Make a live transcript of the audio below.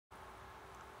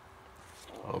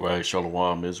All right,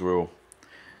 Shalom, Israel.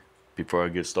 Before I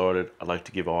get started, I'd like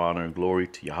to give all honor and glory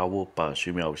to Yahweh,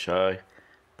 Ba'ashem Yahushai,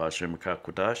 Ba'ashem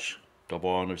Kodash. Double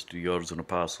honors to the elders and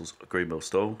apostles, a great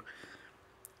millstone.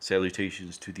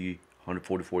 Salutations to the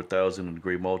 144,000 and the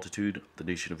great multitude, the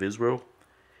nation of Israel,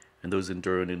 and those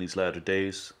enduring in these latter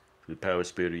days, through the power and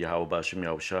spirit of Yahweh, Ba'ashem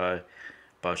Yahushai,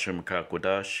 Ba'ashem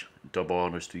Kodash. Double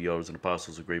honors to the elders and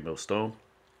apostles, a great millstone.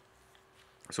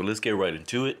 So let's get right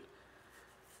into it.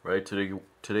 Right,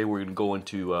 today we're going to go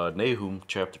into Nahum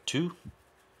chapter 2,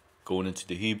 going into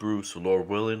the Hebrew, so Lord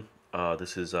willing,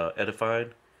 this is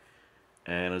edifying,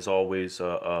 and as always,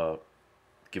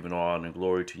 giving all honor and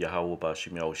glory to Yahweh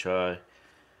Ba'ashem Yahushai,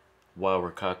 Wa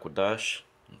Kodash.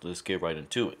 Let's get right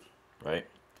into it, right?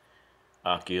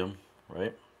 Akim,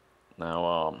 right?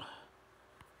 Now,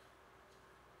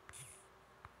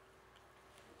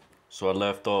 so I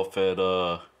left off at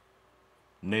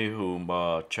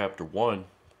Nahum chapter 1.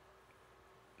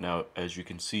 Now, as you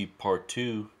can see, part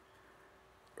 2,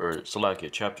 or Salakia,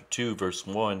 chapter 2, verse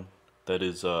 1, that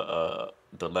is the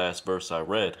last verse I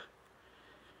read,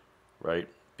 right?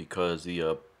 Because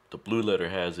the blue letter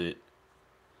has it,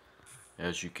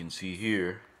 as you can see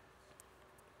here.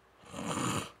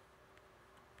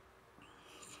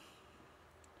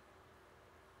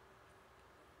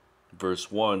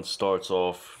 Verse 1 starts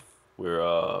off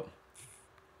where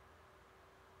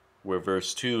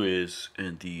verse 2 is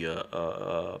in the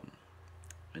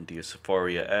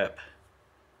Safaria app,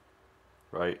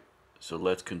 right? So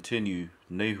let's continue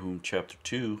Nahum chapter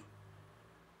 2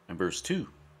 and verse 2,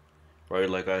 right?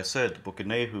 Like I said, the book of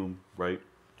Nahum, right,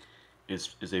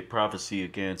 is a prophecy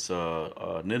against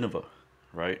Nineveh,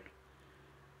 right?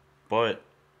 But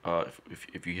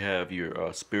if you have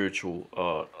your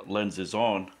spiritual lenses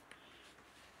on,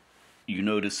 you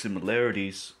notice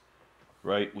similarities,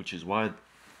 right? Which is why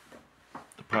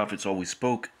the prophets always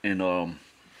spoke in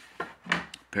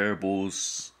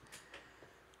parables,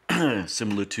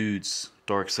 similitudes,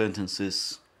 dark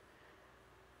sentences,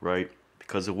 right?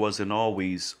 Because it wasn't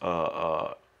always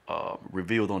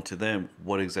revealed unto them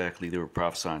what exactly they were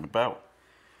prophesying about.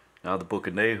 Now, the book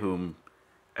of Nahum,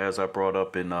 as I brought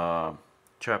up in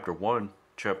chapter 1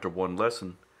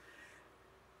 lesson,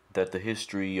 that the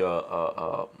history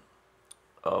of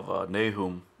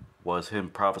Nahum was him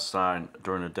prophesying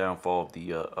during the downfall of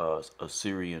the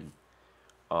Assyrian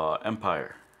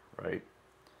Empire, right?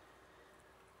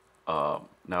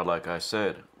 Now, like I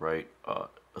said, right,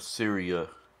 Assyria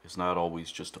is not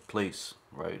always just a place,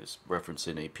 right? It's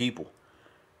referencing a people,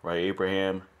 right?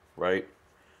 Abraham, right,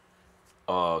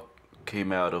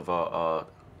 came out of,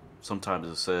 sometimes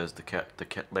it says the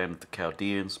land of the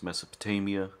Chaldeans,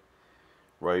 Mesopotamia,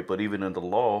 right? But even in the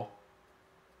law,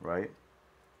 right,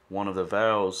 one of the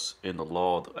vows in the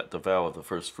law, the vow of the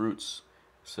first fruits,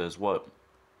 says what?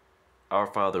 Our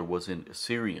father was in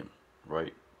Assyrian,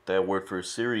 right? That word for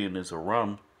Assyrian is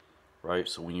Aram, right?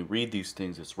 So when you read these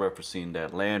things, it's referencing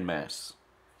that landmass,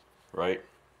 right?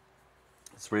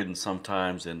 It's written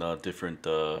sometimes in different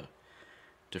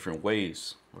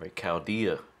ways, right?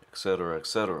 Chaldea,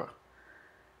 etc.,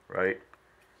 right?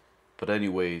 But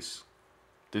anyways,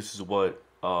 this is what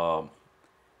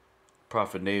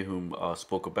Prophet Nahum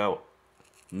spoke about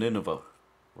Nineveh,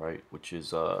 right? Which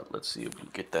is, let's see if we can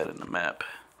get that in the map.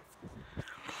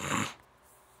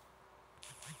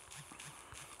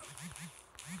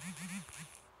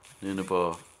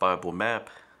 Nineveh Bible map.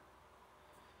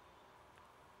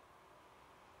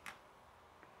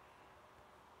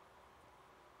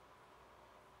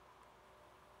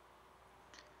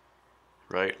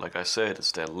 Right, like I said,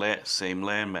 it's that same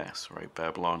landmass, right?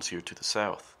 Babylon's here to the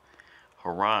south.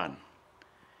 Haran,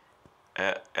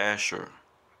 Asher,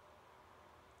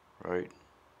 right?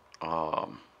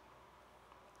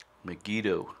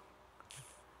 Megiddo,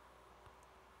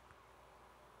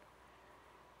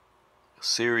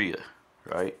 Syria,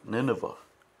 right? Nineveh,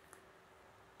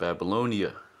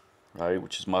 Babylonia, right?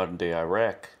 Which is modern day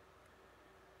Iraq,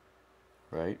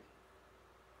 right?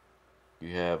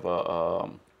 You have,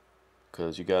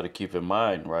 because you got to keep in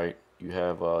mind, right? You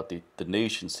have the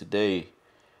nations today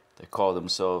that call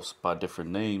themselves by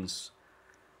different names,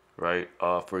 right?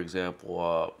 For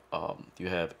example, you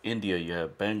have India, you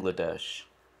have Bangladesh,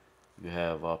 you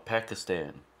have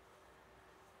Pakistan,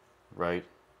 right?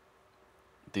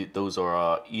 Those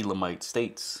are Elamite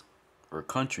states or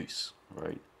countries,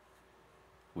 right?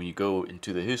 When you go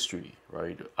into the history,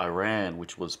 right? Iran,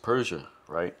 which was Persia,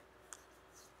 right?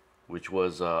 Which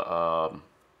was,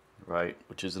 right?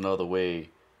 Which is another way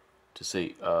to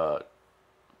say,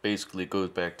 basically it goes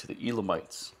back to the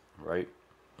Elamites, right?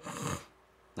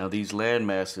 Now these land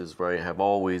masses, right, have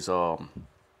always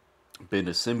been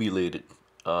assimilated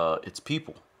its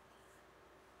people,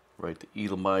 right? The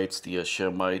Elamites, the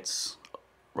Shemites,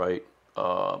 right?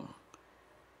 The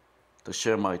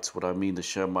Shemites, what I mean the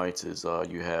Shemites is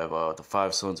you have the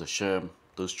five sons of Shem.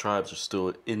 Those tribes are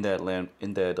still in that land,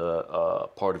 in that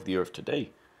part of the earth today,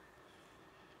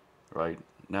 right?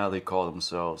 Now they call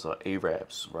themselves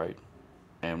Arabs, right?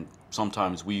 And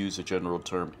sometimes we use the general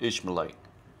term Ishmaelite,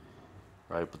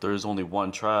 right? But there is only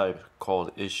one tribe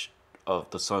called of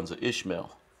the sons of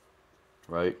Ishmael,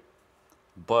 right?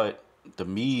 But the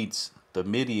Medes, the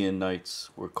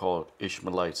Midianites, were called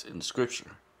Ishmaelites in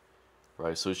Scripture,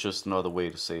 right? So it's just another way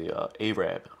to say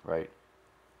Arab, right?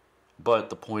 But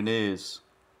the point is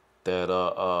that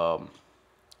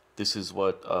this is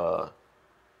what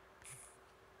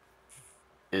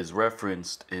is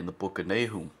referenced in the book of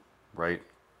Nahum, right?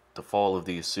 The fall of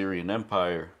the Assyrian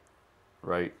Empire,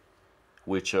 right?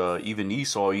 Which even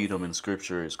Esau, Edom in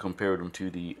Scripture is compared him to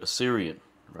the Assyrian,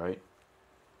 right?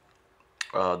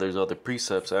 There's other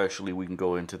precepts, actually, we can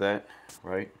go into that,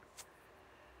 right?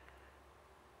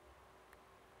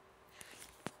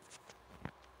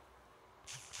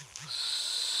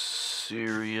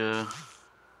 Syria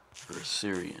or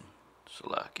Assyrian.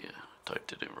 Salakia.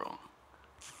 Typed it in wrong.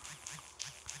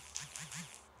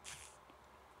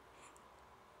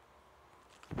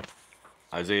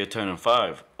 Isaiah 10 and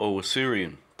 5. O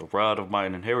Assyrian, the rod of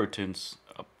mine inheritance,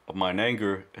 of mine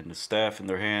anger, and the staff in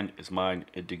their hand is mine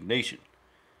indignation.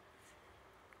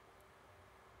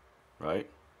 Right?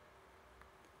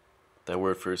 That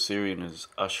word for Assyrian is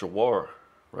Ashawar,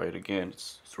 right? Again,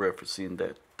 it's referencing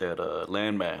that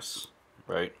landmass,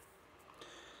 right?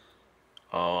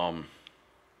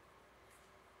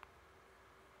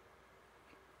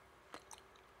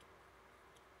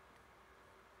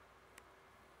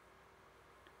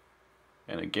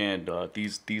 And again,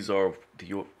 these are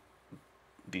the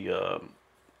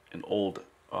an old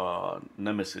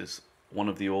nemesis, one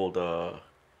of the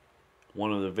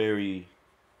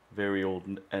very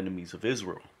old enemies of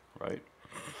Israel, right?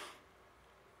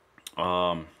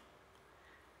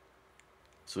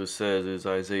 So it says is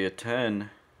Isaiah 10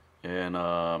 and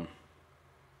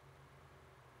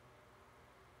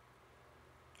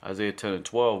Isaiah 10 and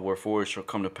 12, wherefore it shall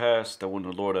come to pass that when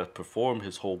the Lord hath performed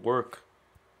his whole work,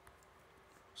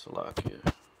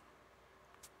 Salakia.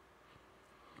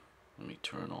 Let me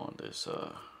turn on this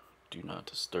do not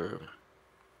disturb.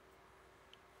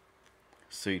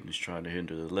 Satan is trying to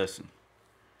hinder the lesson.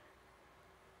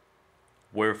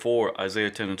 Wherefore, Isaiah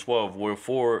 10 and 12,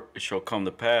 wherefore it shall come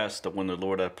to pass that when the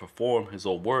Lord hath performed his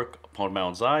old work upon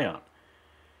Mount Zion,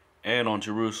 and on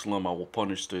Jerusalem I will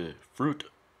punish the fruit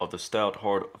of the stout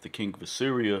heart of the king of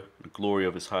Assyria, the glory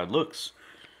of his high looks.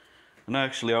 And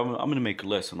actually, I'm going to make a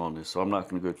lesson on this, so I'm not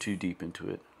going to go too deep into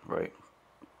it, right?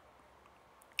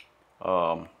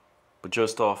 But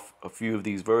just off a few of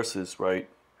these verses, right,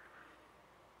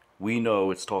 we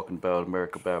know it's talking about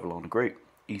America, Babylon the Great,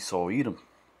 Esau, Edom,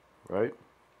 right?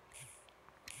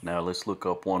 Now let's look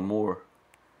up one more.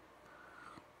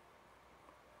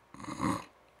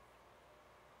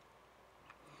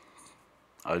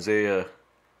 Isaiah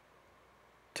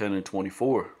 10 and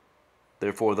 24.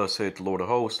 Therefore thus saith the Lord of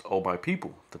hosts, O my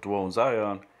people that dwell in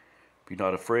Zion, be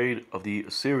not afraid of the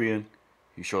Assyrian.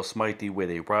 He shall smite thee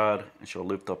with a rod, and shall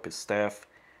lift up his staff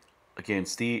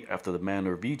against thee after the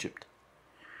manner of Egypt.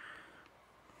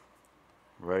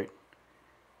 Right?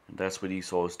 And that's what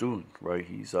Esau is doing, right?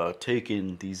 He's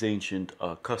taking these ancient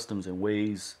customs and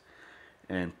ways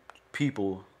and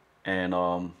people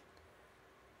and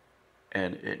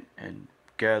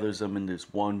gathers them in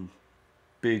this one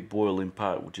big boiling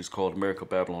pot, which is called America,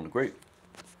 Babylon the Great.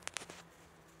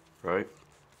 Right?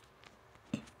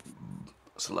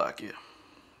 Salakia.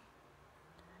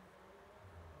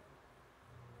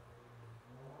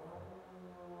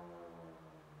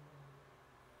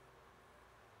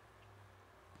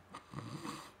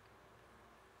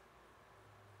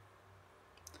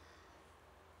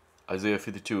 Isaiah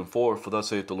 52 and 4, for thus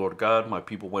saith the Lord God, my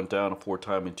people went down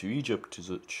aforetime into Egypt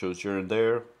to sojourn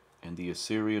there, and the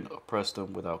Assyrian oppressed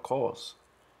them without cause.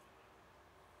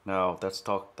 Now that's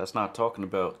not talking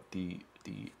about the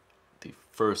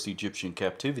first Egyptian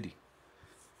captivity,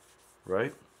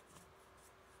 right?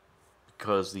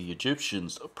 Because the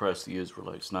Egyptians oppressed the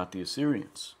Israelites, not the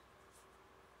Assyrians,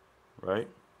 right?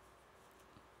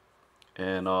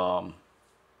 And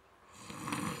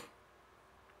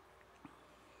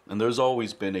there's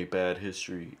always been a bad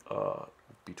history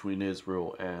between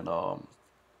Israel and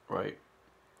right,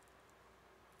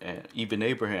 and even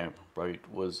Abraham, right,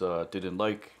 was didn't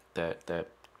like that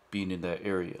being in that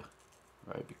area,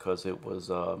 right, because it was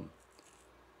there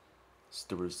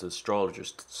was the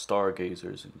astrologers,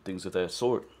 stargazers, and things of that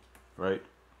sort, right.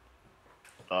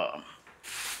 You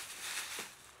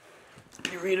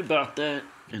read about that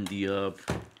in the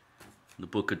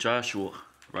book of Joshua,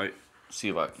 right? See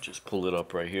if I can just pull it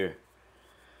up right here.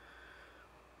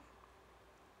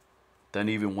 Then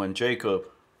even when Jacob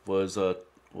was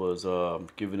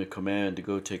given a command to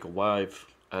go take a wife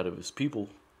out of his people,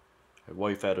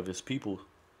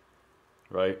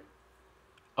 right?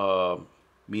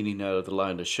 Meaning out of the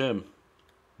line of Shem,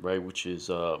 right? Which is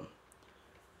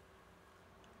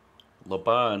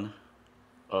Laban,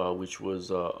 which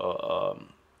was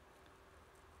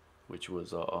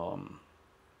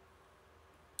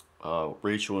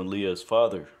Rachel and Leah's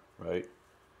father, right?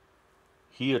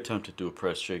 He attempted to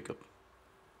oppress Jacob.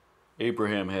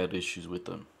 Abraham had issues with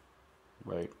them,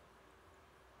 right?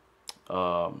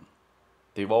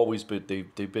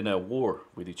 They've been at war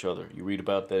with each other. You read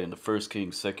about that in the First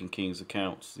Kings, Second Kings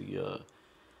accounts, the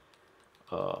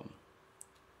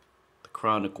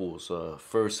Chronicles,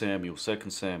 First Samuel,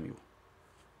 Second Samuel,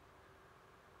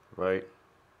 right?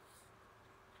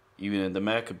 Even in the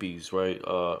Maccabees, right?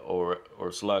 Or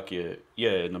Salakia,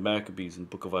 yeah, in the Maccabees in the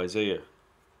Book of Isaiah,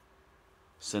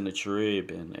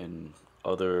 Sennacherib and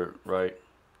other, right?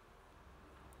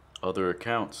 Other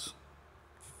accounts.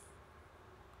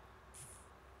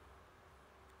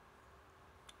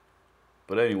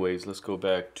 But anyways, let's go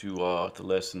back to the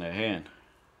lesson at hand,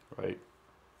 right?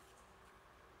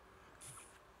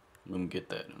 Let me get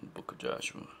that in the book of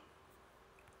Joshua.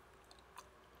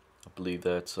 I believe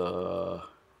that's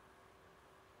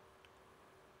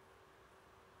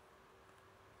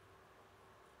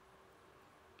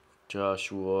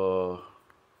Joshua.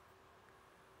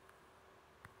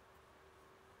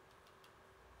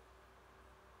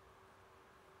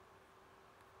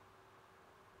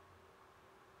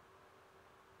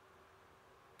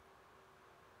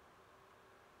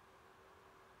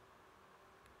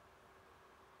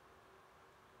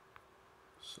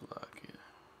 Salakia.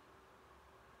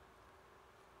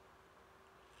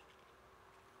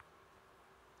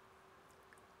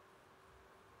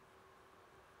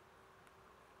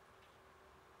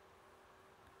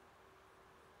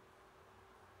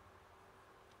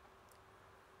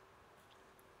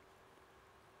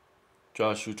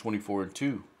 Joshua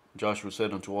 24:2. Joshua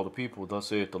said unto all the people, Thus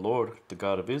saith the Lord, the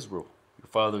God of Israel, your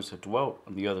fathers had dwelt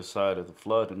on the other side of the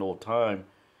flood in old time,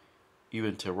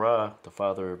 even Terah, the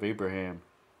father of Abraham,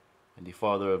 and the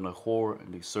father of Nahor,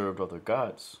 and they served other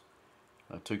gods.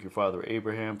 And I took your father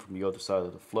Abraham from the other side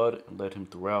of the flood, and led him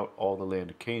throughout all the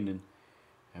land of Canaan,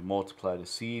 and multiplied his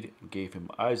seed, and gave him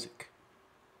Isaac.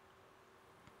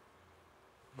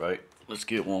 Right? Let's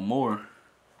get one more.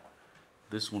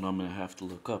 This one I'm going to have to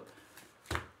look up,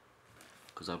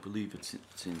 because I believe it's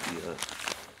in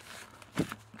the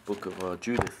book of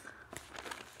Judith.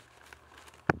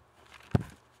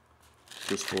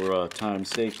 Just for time's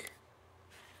sake.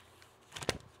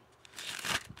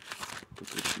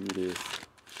 Book of Judith.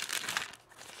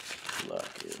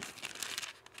 Lock it.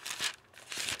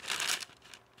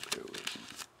 Bear with me.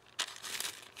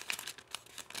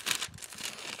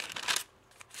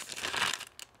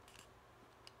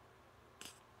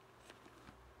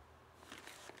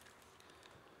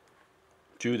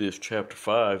 Judith chapter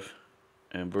 5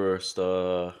 and verse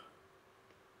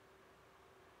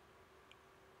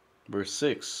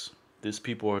 6. This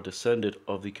people are descended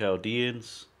of the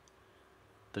Chaldeans.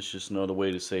 That's just another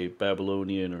way to say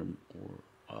Babylonian or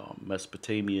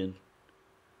Mesopotamian.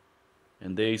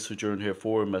 And they sojourned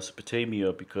herefore in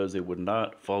Mesopotamia, because they would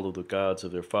not follow the gods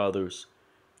of their fathers,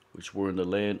 which were in the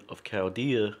land of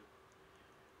Chaldea.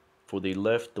 For they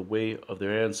left the way of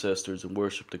their ancestors and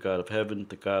worshipped the God of heaven,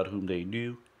 the God whom they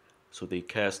knew. So they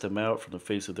cast them out from the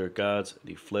face of their gods, and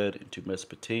they fled into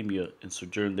Mesopotamia and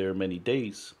sojourned there many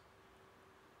days.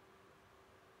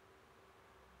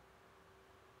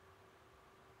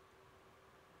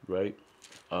 Right?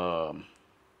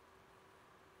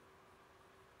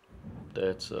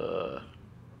 That's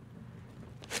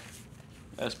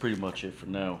pretty much it for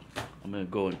now. I'm gonna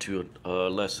go into a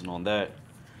lesson on that.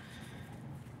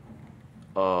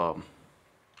 Lord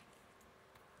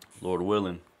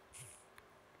willing.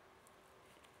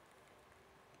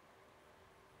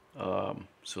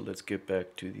 So let's get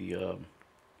back to the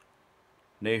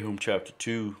Nahum chapter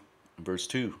 2, verse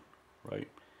 2, right?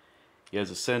 He has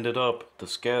ascended up, the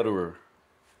scatterer.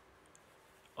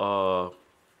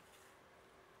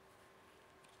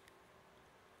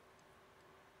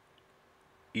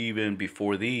 Even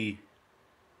before thee.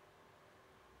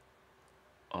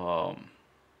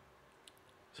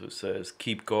 So it says,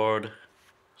 keep guard.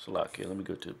 Salakia, let me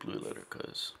go to the blue letter,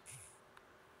 because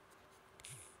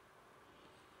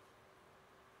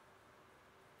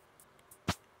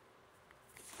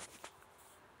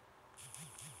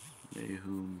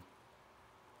Nahum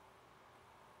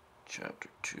chapter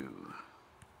 2.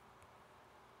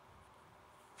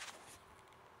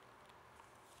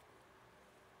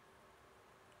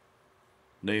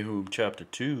 Nahum chapter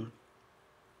 2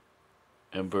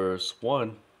 and verse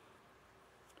 1.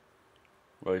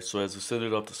 Right, so as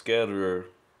ascended up the scatterer,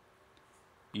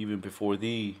 even before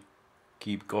thee,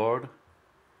 keep guard.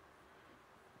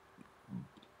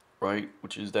 Right,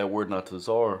 which is that word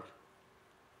natazar.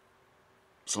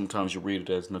 Sometimes you read it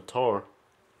as natar.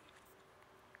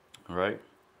 Right,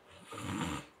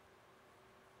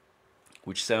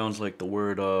 which sounds like the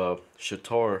word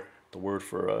shatar, the word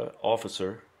for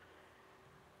officer.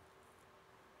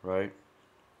 Right,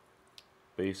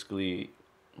 basically,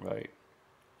 right,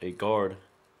 a guard.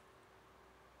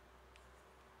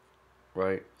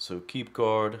 Right, so keep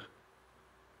guard.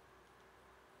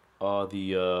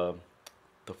 The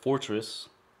fortress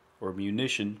or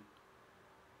munition.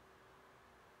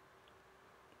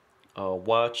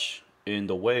 Watch in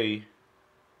the way.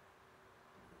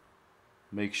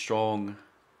 Make strong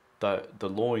the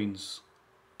loins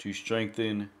to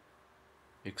strengthen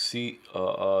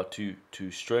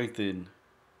to strengthen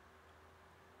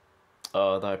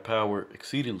thy power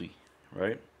exceedingly,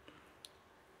 right?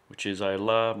 Which is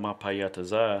Ilah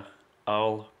Mapayataza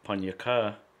Al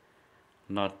Panyaka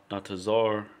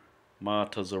Natazar Ma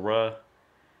Tazara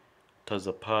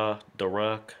Tazapa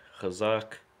Darak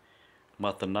Chazak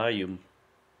Mathanayim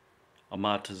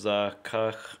Amataza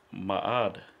Kach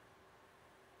Ma'ad.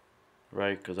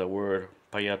 Right, because that word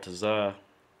Payataza,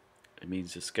 it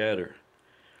means to scatter.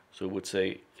 So it would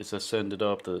say it's ascended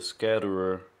up the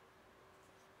scatterer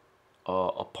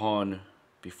upon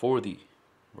before thee,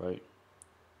 right?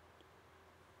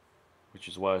 Which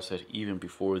is why I said even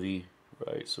before thee,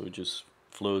 right? So it just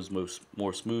flows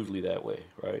more smoothly that way,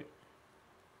 right?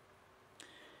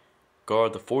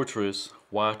 Guard the fortress,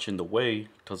 watch in the way.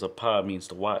 Tazapah means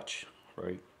to watch,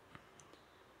 right?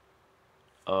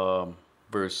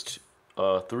 Verse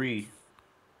 3.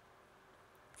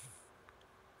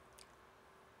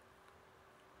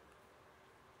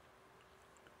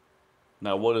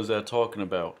 Now, what is that talking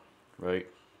about, right?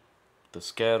 The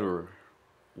scatterer.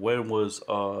 When was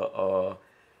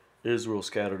Israel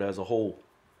scattered as a whole?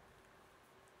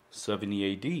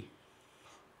 70 AD,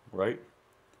 right?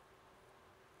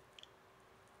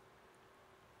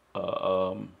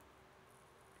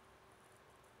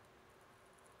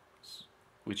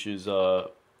 Which is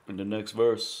in the next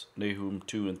verse, Nahum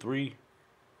 2 and 3.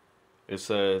 It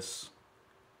says,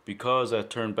 because I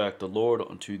turned back the Lord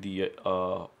unto the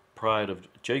pride of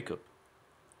Jacob,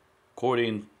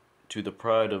 according to the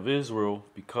pride of Israel,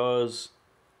 because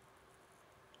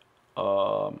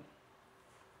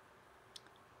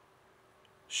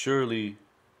surely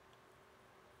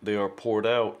they are poured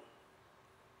out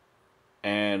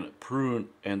and pruned,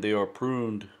 and they are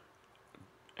pruned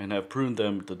and have pruned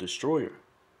them the destroyer.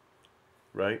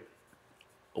 Right?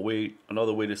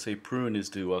 Another way to say prune is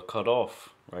to cut off.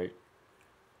 Right?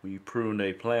 When you prune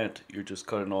a plant, you're just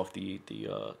cutting off the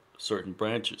certain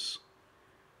branches.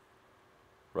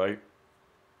 Right?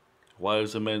 Why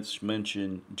does it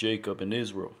mention Jacob and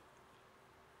Israel?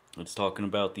 It's talking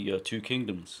about the two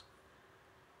kingdoms.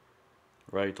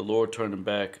 Right? The Lord turning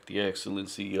back the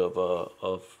excellency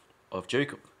of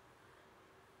Jacob.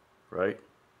 Right?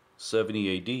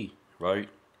 70 AD. Right?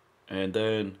 And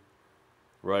then,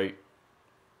 right,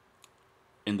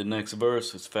 in the next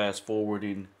verse, it's fast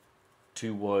forwarding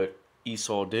to what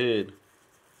Esau did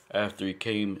after he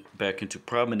came back into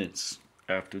prominence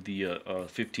after the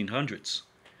 1500s,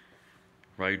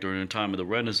 right, during the time of the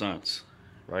Renaissance,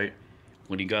 right,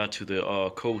 when he got to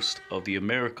the coast of the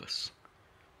Americas.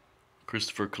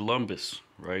 Christopher Columbus,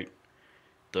 right,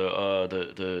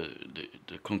 the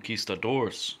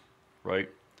conquistadors, right,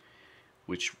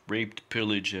 which raped,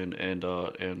 pillaged,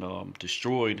 and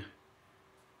destroyed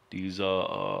these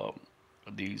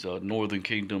Northern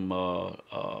Kingdom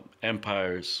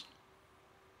empires,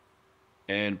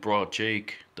 and brought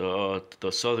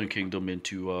the Southern Kingdom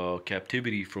into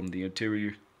captivity from the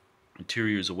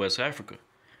interiors of West Africa.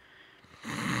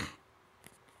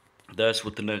 That's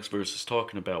what the next verse is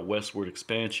talking about: westward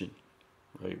expansion,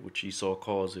 right? Which Esau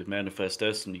calls a manifest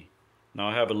destiny. Now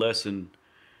I have a lesson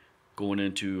going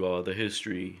into the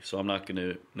history, so I'm not going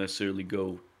to necessarily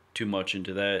go too much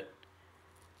into that.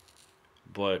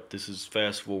 But this is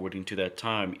fast forwarding to that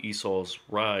time, Esau's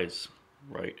rise,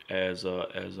 right, as a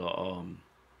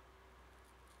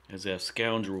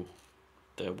scoundrel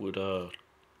that would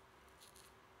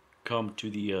come to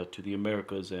the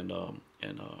Americas and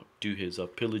do his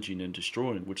pillaging and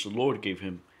destroying, which the Lord gave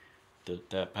him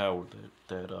that power,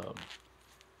 that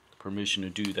permission to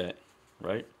do that,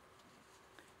 right?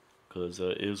 because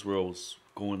Israel was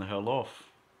going the hell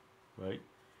off, right?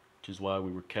 Which is why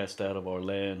we were cast out of our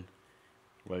land,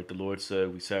 right? The Lord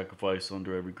said we sacrifice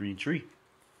under every green tree,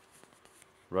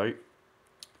 right?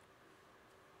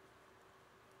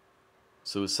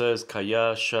 So it says,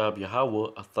 Kaya Shab Yahweh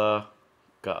Atha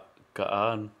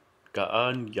Ga'an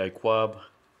Yaikwab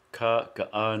Ka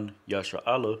Ga'an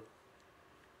Yasha'ala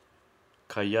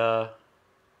Kaya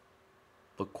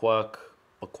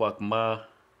Bakwak Ma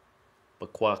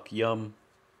Bakwak Yum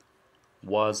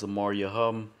Wazamar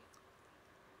Yahum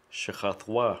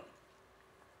Shechathwa.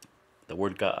 The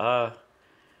word Ga'ah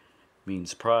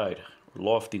means pride or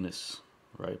loftiness,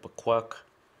 right? Bakwak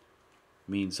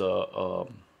means to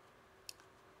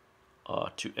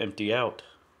empty out,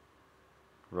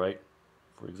 right?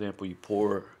 For example, you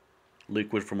pour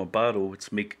liquid from a bottle, it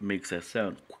makes that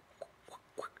sound,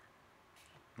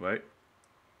 right?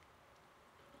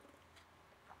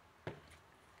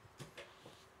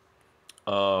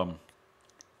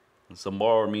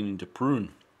 Zamar meaning to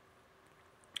prune,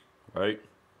 right?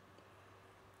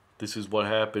 This is what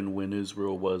happened when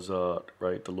Israel was,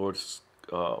 right? The Lord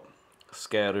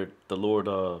scattered. The Lord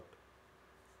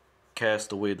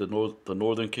cast away the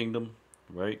northern kingdom,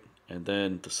 right, and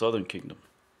then the southern kingdom.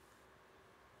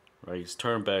 Right, he's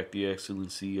turned back the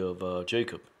excellency of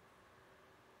Jacob,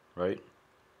 right?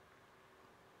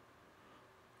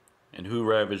 And who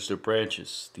ravaged their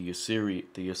branches? The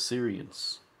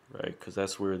Assyrians, right? Because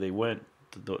that's where they went,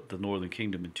 the northern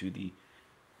kingdom, into the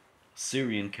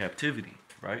Syrian captivity,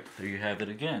 right? There you have it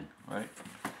again, right?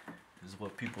 This is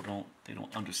what people don't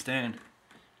understand.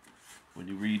 When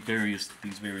you read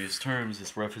these various terms,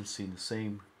 it's referencing the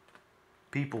same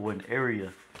people and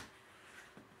area,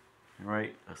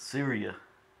 right? Assyria,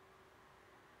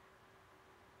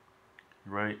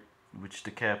 right? Which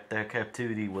that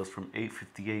captivity was from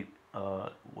 858,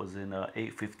 was in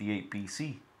 858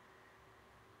 BC.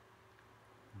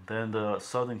 Then the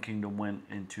southern kingdom went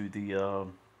into the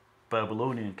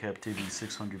Babylonian captivity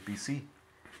 600 BC,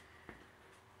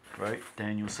 right?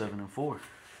 Daniel 7 and 4.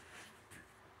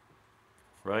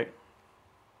 Right?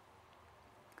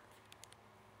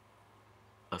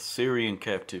 Assyrian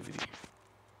captivity.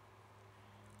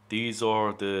 These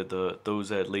are those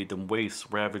that laid them waste,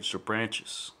 ravaged their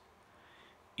branches.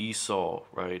 Esau,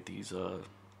 right? These the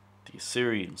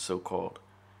Assyrians, so called.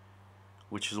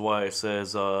 Which is why it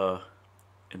says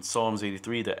in Psalms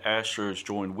 83 that Asher is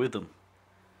joined with them.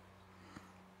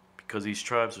 Because these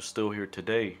tribes are still here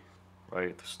today,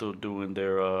 right? They're still doing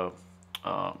their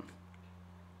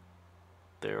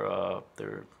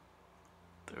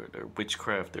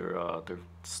witchcraft, their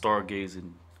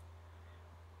stargazing,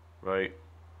 right?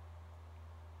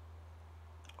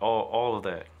 All of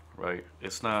that, right?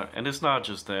 It's not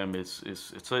just them. It's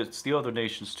the other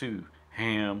nations too.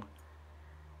 Ham,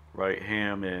 right?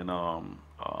 Ham and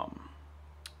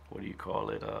what do you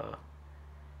call it?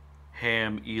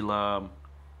 Ham, Elam,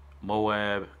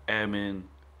 Moab, Ammon,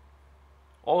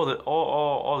 all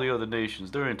the other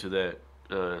nations. They're into that,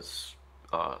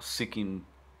 seeking,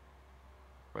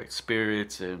 right,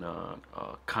 spirits and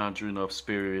conjuring up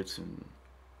spirits and,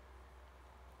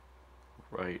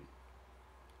 right,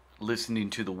 listening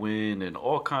to the wind and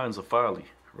all kinds of folly,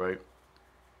 right?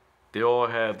 They all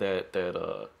have their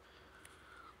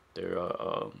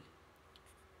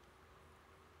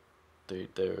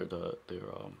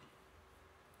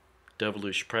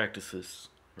devilish practices,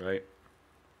 right?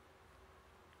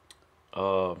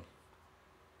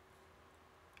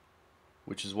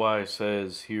 Which is why it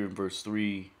says here in verse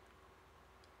 3,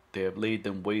 they have laid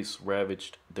them waste,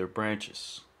 ravaged their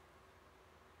branches,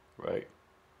 right?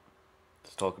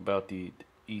 Let's talk about the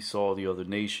Esau, the other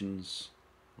nations,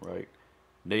 right?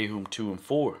 Nahum 2 and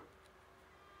 4.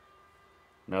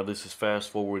 Now this is fast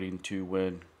forwarding to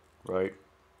when, right,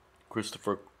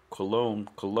 Christopher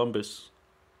Columbus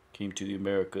came to the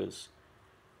Americas,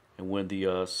 and when the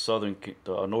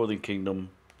northern kingdom,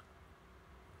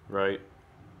 right,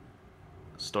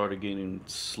 started getting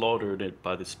slaughtered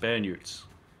by the Spaniards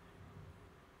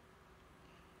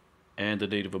and the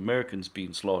Native Americans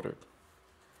being slaughtered.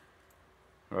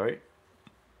 All right.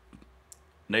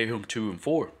 Nahum 2 and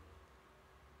 4.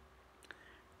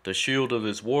 The shield of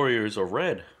his warriors are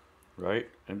red, right?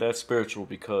 And that's spiritual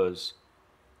because,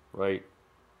 right,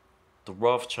 the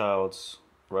Rothschilds,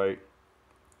 right,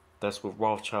 that's what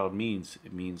Rothschild means.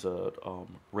 It means a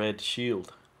red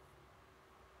shield,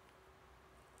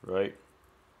 right?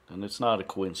 And it's not a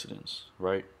coincidence,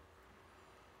 right?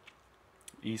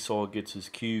 Esau gets his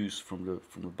cues from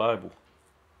the Bible,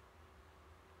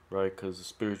 right? Because the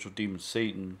spiritual demon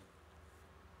Satan,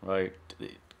 right,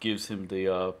 it gives him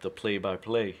the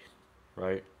play-by-play,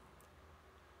 right?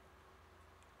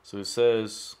 So it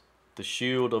says, the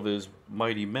shield of his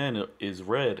mighty men is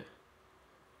red.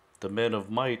 The men of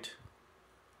might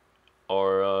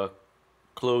are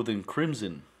clothed in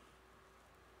crimson,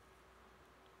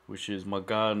 which is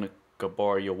Magan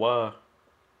Gabar Yawa,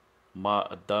 Ma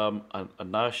Adam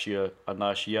Anashia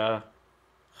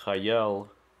Chayel,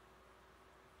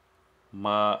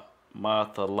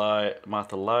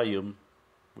 Mathalayim,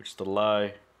 which the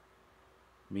lie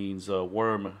means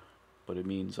worm, but it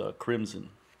means crimson,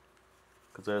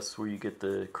 because that's where you get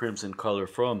the crimson color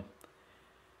from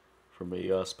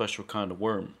a special kind of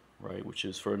worm, right? Which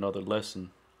is for another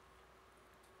lesson.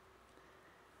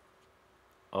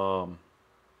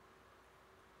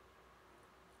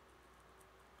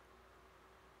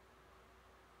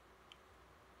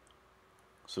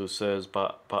 So it says,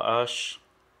 Ba'ash,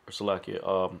 or Salakia,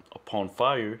 upon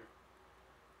fire,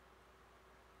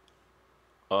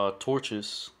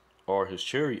 torches are his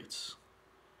chariots.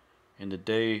 In the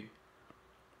day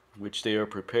which they are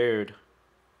prepared,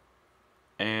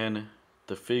 and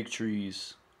the fig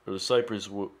trees, or the cypress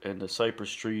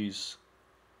trees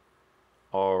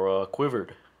are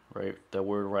quivered, right? That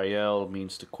word Rayel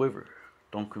means to quiver.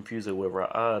 Don't confuse it with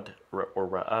Ra'ad or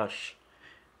Ra'ash,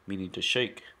 meaning to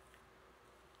shake,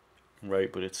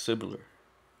 right? But it's similar,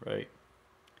 right?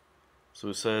 So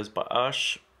it says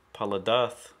Ba'ash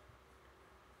Paladath,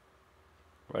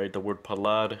 right? The word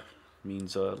Palad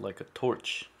means like a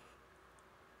torch.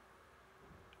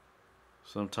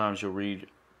 Sometimes you'll read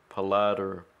Palad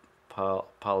or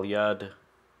Palyad.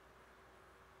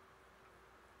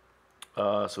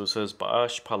 So it says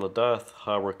Ba'ash Paladath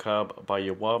Ha Rakab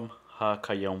Bayawam Ha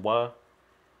Kayanwa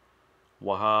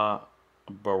Waha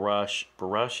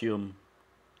Barashium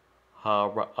Ha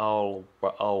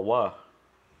Ra'alwa.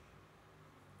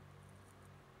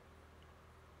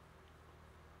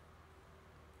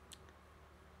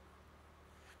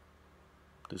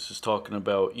 This is talking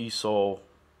about Esau,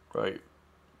 right?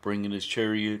 Bringing his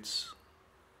chariots,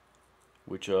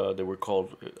 which they were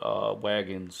called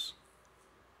wagons,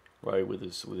 right? With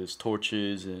his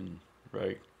torches, and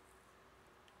right,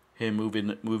 him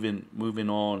moving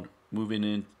on,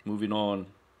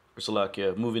 or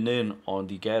Salakia, moving in on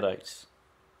the Gadites,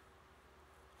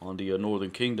 on the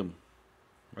northern kingdom,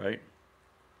 right?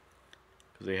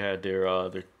 Because they had their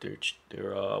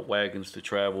wagons to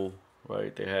travel,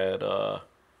 right? They had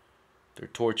their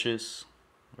torches,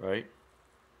 right?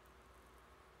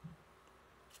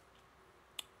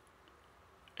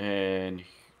 And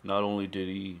not only did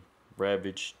he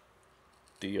ravage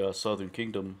the southern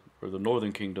kingdom, or the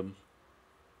northern kingdom,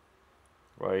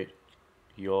 right,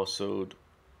 he also,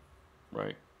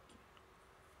 right,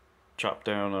 chopped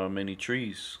down many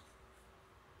trees,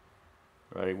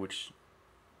 right, which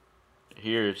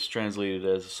here it's translated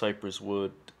as cypress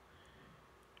wood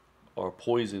are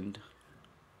poisoned,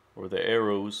 or the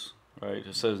arrows, right?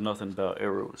 It says nothing about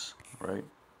arrows, right?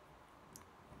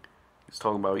 It's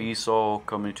talking about Esau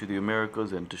coming to the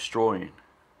Americas and destroying,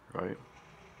 right?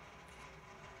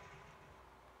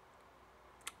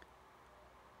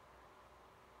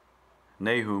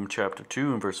 Nahum chapter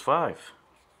 2 and verse 5.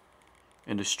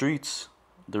 In the streets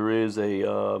there is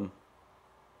a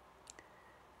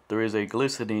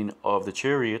glistening of the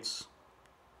chariots,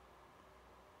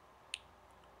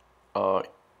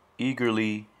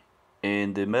 eagerly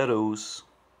in the meadows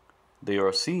they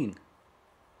are seen,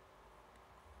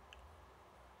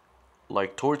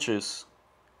 like torches,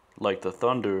 like the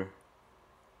thunder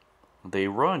they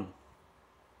run.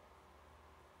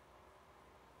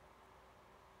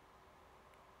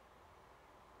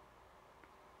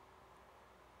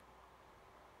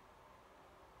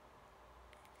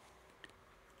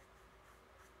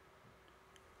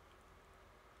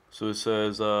 So it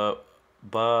says,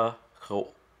 Ba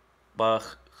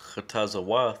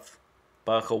Chatazawath,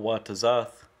 Ba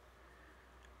Chawatazath,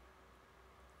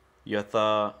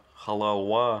 Yatha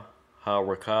Halalwa Ha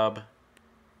Rakab,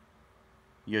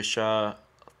 Yasha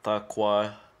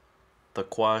Thakwash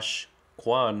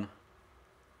Kwan,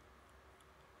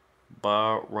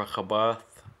 Ba Rachabath,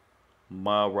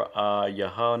 Ma Ra'a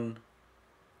Yahan,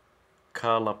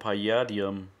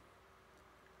 Kalapayadium,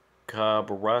 Ka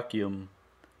Barakium,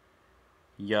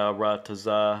 Ya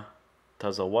Rataza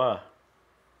Tazawa.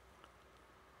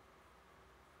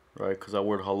 Right, because that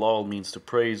word halal means to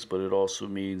praise, but it also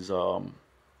means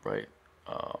right,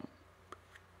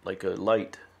 like a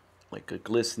light, like a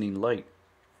glistening light,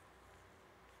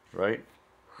 right?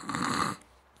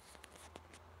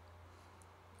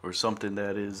 Or something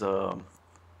that is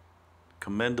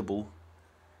commendable,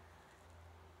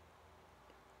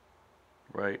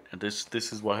 right? And this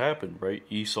is what happened, right?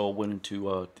 Esau went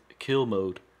into kill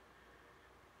mode,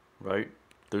 right?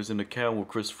 there's an account where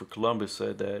Christopher Columbus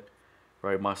said that,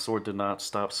 right, my sword did not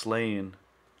stop slaying,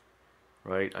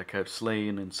 right? I kept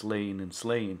slaying and slaying and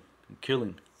slaying and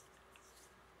killing.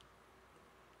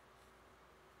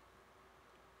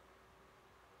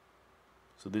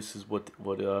 So this is what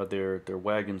their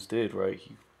wagons did, right?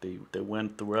 They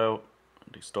went throughout.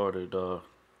 They started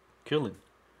killing.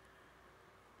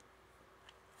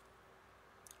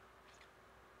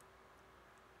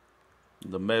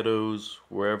 The meadows,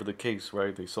 wherever the case,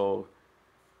 right? They saw,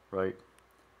 right,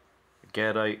 a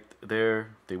Gadite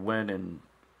there. They went and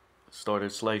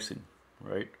started slicing,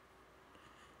 right?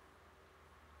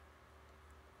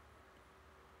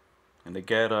 And the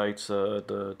Gadites,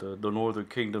 the northern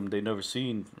kingdom, they never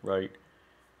seen, right,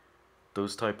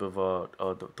 those type of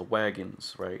the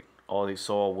wagons, right? All they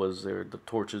saw was the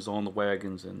torches on the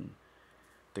wagons, and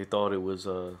they thought it was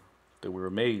they were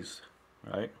amazed,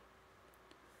 right?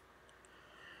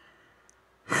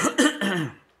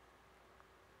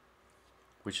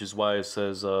 Which is why it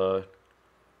says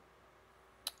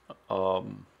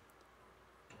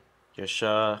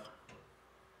Yasha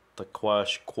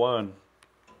Takwash Kwan,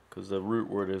 because the root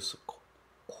word is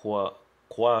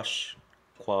kwash,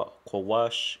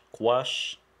 kwawash,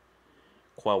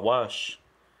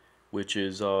 which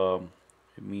is it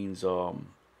means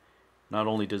not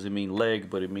only does it mean leg,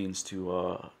 but it means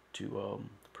to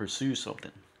pursue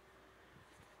something,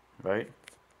 right?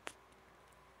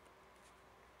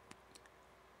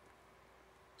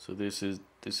 So this is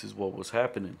what was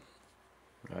happening,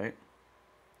 right?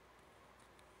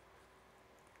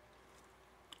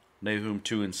 Nahum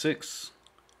 2 and 6.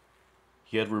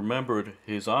 He had remembered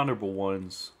his honorable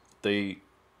ones. They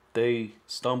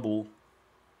stumble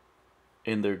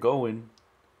in their going.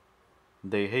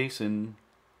 They hasten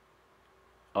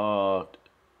to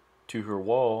her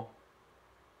wall,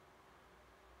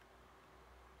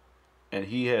 and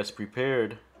he has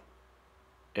prepared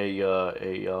a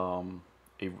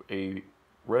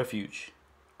refuge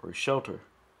or a shelter,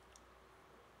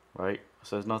 right? It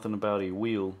says nothing about a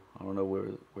wheel. I don't know where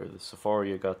the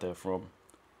Safaria got that from,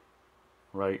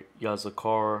 right?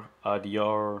 Yazakar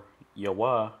Adiyar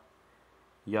Yawa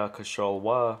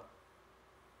Yakashalwa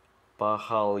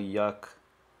Bahal Yak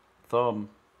Thumb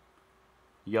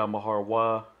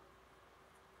Yamaharwa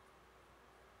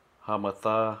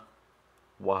Hamatha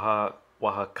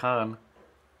Wahakan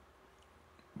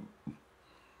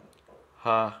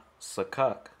Ha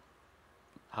Sakak,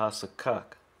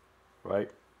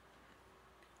 right?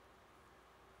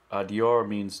 Adiyar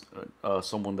means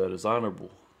someone that is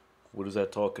honorable. What is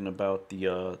that talking about?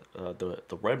 The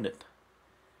remnant,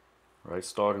 right?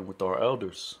 Starting with our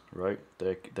elders, right?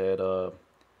 That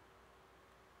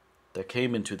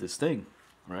came into this thing,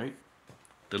 right?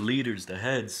 The leaders, the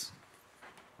heads,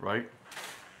 right?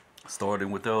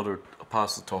 Starting with Elder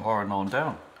Apostle Torah and on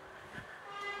down,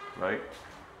 right?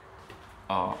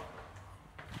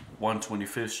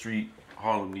 125th Street,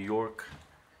 Harlem, New York,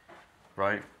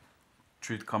 right?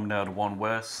 Truth coming out of One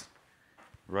West,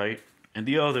 right? And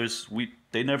the others,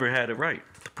 they never had it right.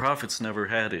 The prophets never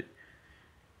had it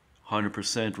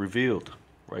 100% revealed,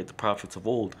 right? The prophets of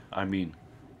old, I mean,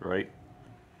 right?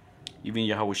 Even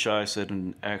Yahushua said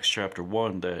in Acts chapter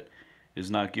 1 that it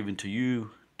is not given to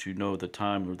you to know the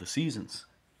time or the seasons,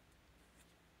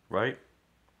 right?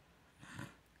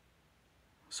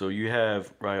 So you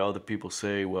have, right, other people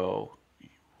say, well,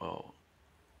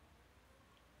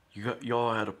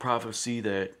 y'all had a prophecy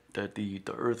that the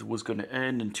earth was going to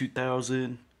end in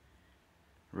 2000,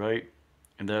 right?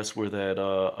 And that's where that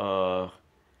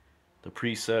the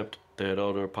precept that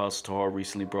Elder Apostle Torah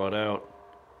recently brought out,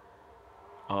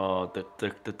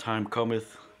 that the time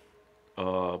cometh,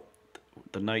 the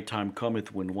night time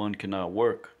cometh when one cannot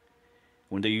work.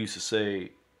 When they used to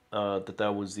say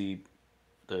that was the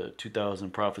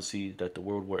 2000 prophecy that the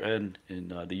world will end in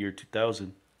the year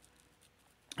 2000,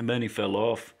 and many fell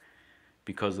off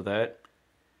because of that.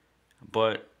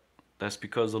 But that's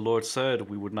because the Lord said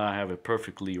we would not have it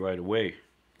perfectly right away,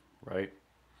 right?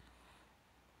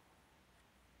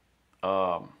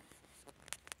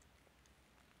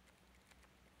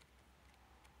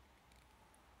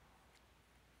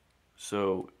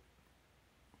 So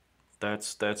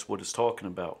that's what it's talking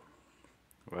about,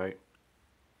 right?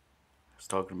 It's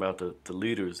talking about the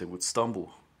leaders. They would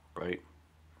stumble, right?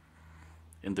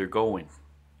 And they're going,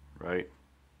 right?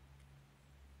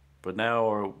 But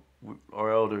now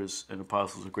our elders and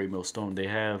apostles of Great Millstone, they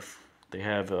have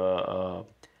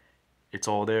it's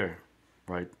all there,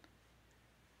 right?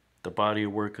 The body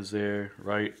of work is there,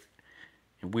 right?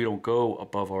 And we don't go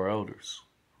above our elders,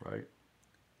 right?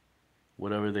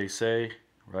 Whatever they say,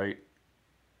 right?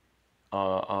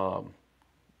 Our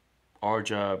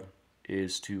job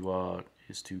is to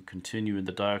continue in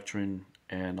the doctrine,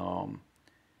 and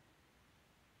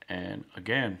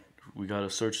again, we got to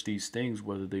search these things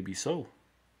whether they be so,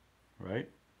 right?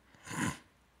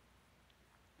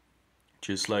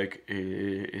 Just like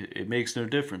it makes no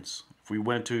difference. If we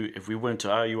went to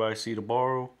IUIC to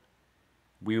borrow,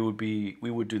 we would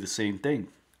do the same thing,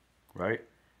 right?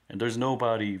 And there's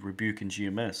nobody rebuking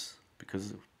GMS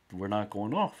because we're not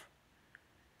going off.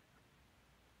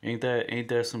 Ain't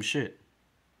that some shit?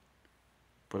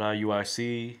 But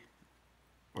IUIC,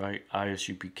 right?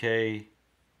 ISUPK,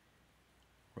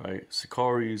 right?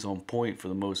 Sakari's on point for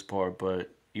the most part, but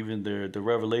even the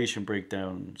revelation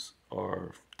breakdowns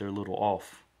they're a little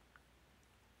off,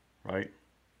 right?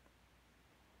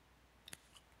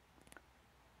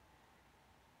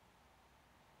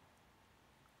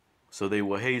 So they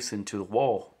will hasten to the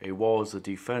wall. A wall is a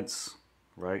defense,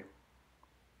 right?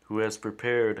 Who has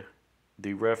prepared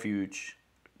the refuge,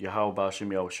 Yahweh Bashem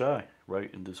Yahushai,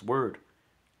 right? In this word,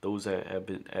 those that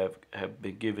have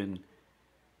been given,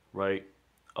 right,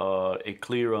 a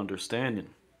clear understanding,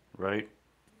 right,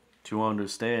 to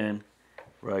understand,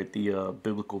 right, the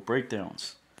biblical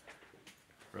breakdowns,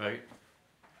 right,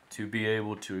 to be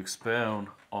able to expound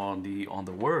on the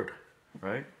word,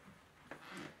 right,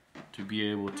 to be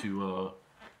able to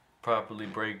properly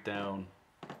break down,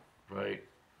 right,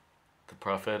 the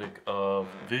prophetic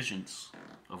visions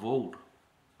of old.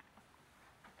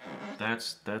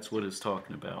 That's what it's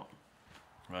talking about,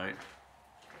 right?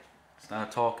 It's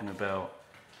not talking about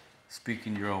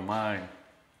speaking your own mind,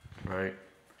 right,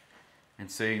 and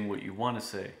saying what you want to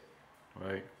say,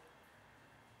 right?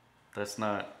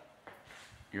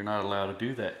 You're not allowed to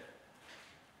do that,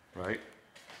 right?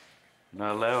 You're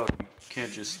not allowed. You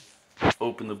can't just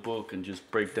open the book and just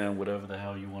break down whatever the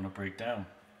hell you want to break down,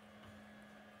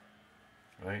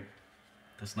 right?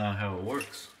 That's not how it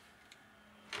works.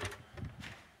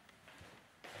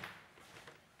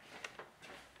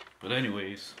 But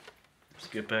anyways, let's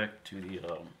get back to the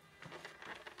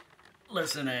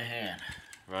lesson at hand,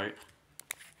 right?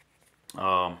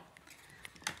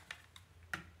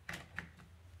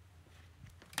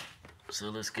 So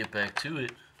let's get back to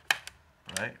it,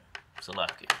 right?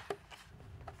 Salaki.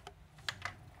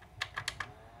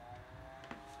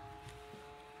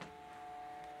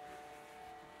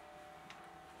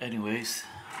 Anyways,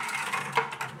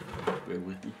 bear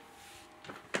with me.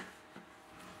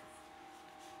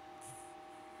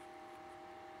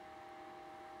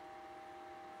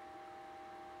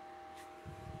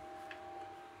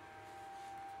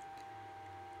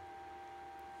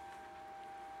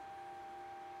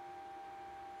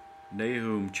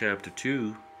 Nahum chapter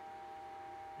 2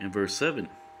 and verse 7.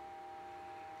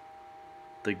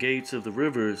 The gates of the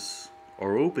rivers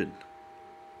are open,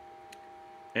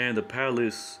 and the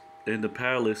palace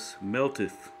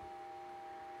melteth.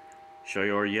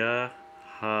 Shayaryah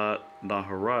ha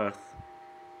Naharath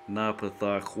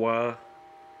Napathachwa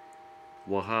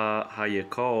Waha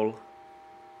Hayakal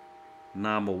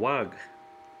Namawag.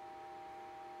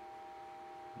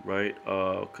 Right?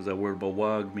 Because that word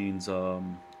bawag means to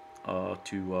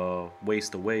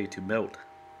waste away, to melt,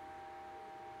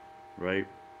 right?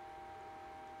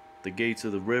 The gates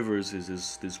of the rivers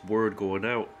is this word going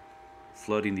out,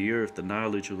 flooding the earth, the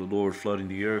knowledge of the Lord flooding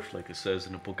the earth, like it says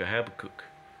in the book of Habakkuk,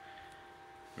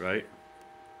 right?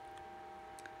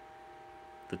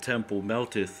 The temple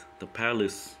melteth, the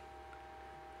palace,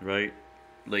 right?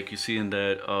 Like you see in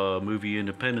that movie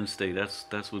Independence Day,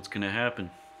 that's what's gonna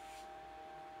happen,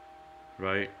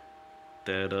 right?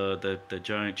 That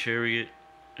giant chariot,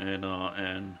 and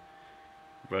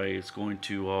right, it's going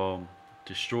to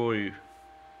destroy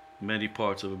many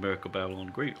parts of America, Babylon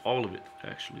the Great, all of it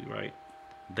actually, right?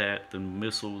 That the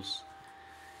missiles,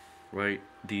 right?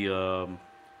 The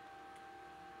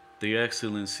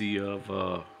excellency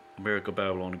of America,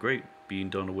 Babylon the Great being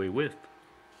done away with.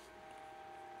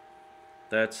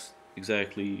 That's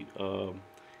exactly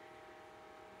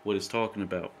what it's talking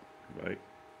about, right?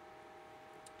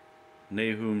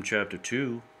 Nahum chapter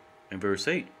 2 and verse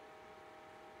 8.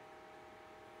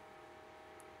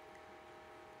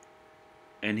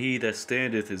 And he that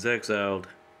standeth is exiled,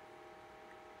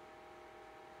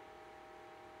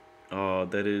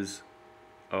 that is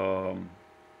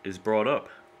brought up,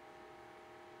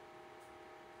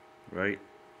 right?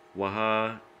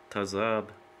 Waha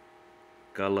Tazab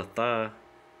Galatha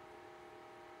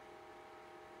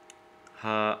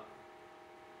Ha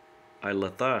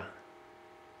Ilatha.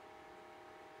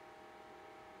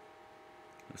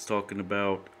 It's talking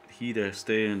about he that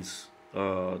stands,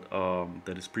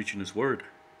 that is preaching his word,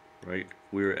 right?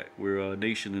 We're a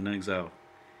nation in exile,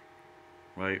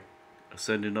 right?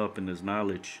 Ascending up in his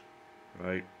knowledge,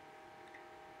 right?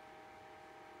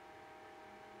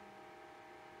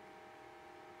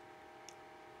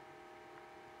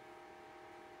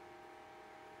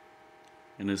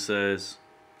 And it says,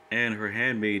 and her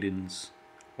handmaidens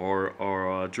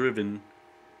are driven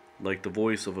like the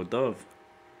voice of a dove.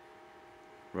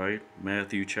 Right?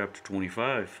 Matthew chapter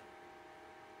 25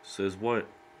 says what?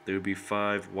 There will be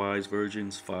 5 wise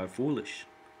virgins, 5 foolish.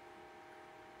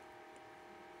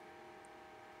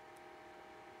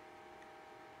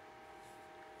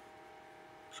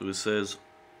 So it says,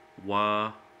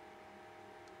 wa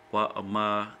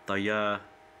ama taya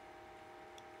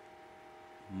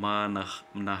ma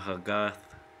nahagath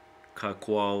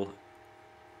kakwal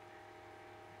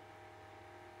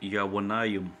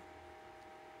yawanayim.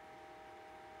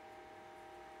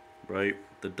 Right?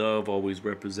 The dove always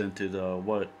represented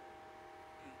what?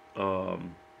 The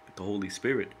Holy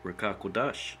Spirit,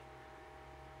 Rakakodash.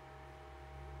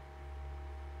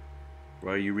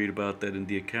 Right? You read about that in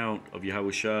the account of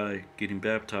Yahushua getting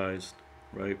baptized,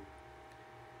 right?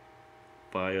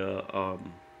 By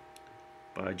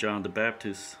John the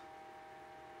Baptist,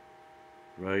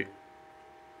 right?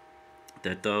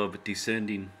 That dove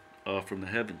descending from the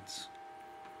heavens,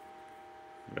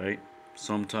 right?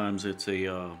 Sometimes it's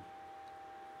a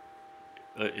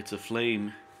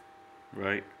flame,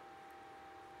 right?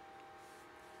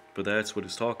 But that's what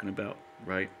it's talking about,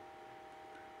 right?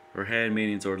 Her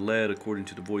handmaidens are led according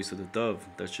to the voice of the dove.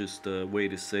 That's just a way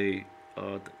to say,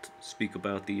 speak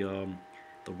about the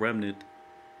remnant,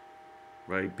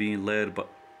 right? Being led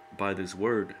by this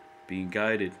word, being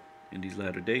guided in these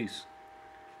latter days.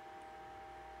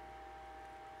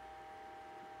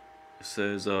 It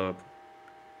says,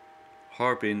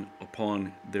 harping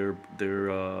upon their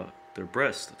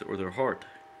breast or their heart.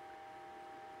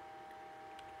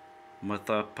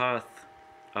 Mathapath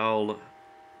al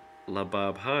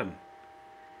lababhan.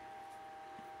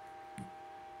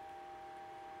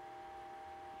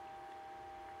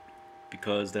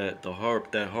 Because that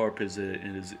harp is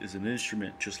an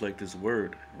instrument, just like this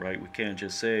word, right? We can't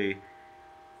just say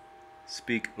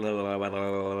speak blah blah blah blah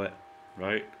blah, blah,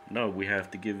 right? No, we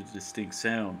have to give it a distinct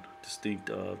sound,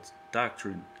 distinct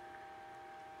doctrine.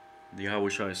 The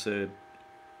Yahushua said,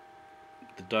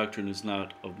 the doctrine is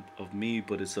not of me,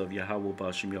 but it's of Yahweh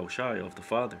Bashim Yahushua, of the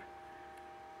Father.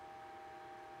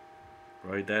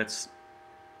 Right? That's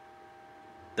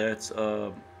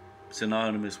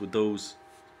synonymous with those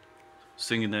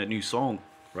singing that new song,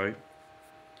 right?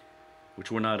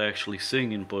 Which we're not actually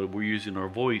singing, but we're using our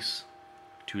voice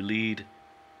to lead,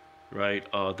 right?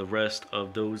 The rest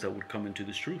of those that would come into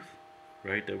this truth,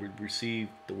 right? That would receive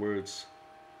the word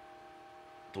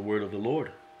of the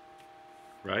Lord,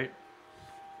 right?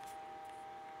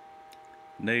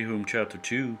 Nahum chapter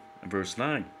 2 and verse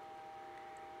 9.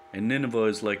 And Nineveh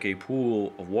is like a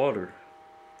pool of water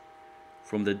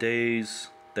from the days,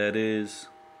 that is,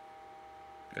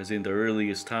 as in the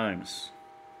earliest times,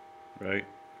 right?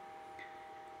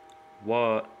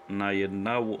 Wa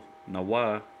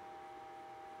nawa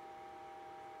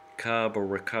ka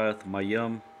barakat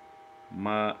mayam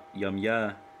ma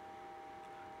yamya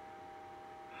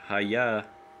haya.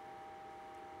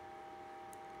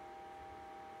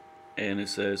 And it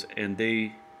says, and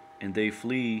they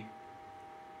flee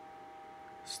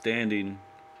standing,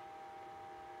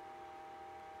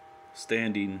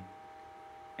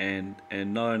 and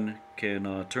none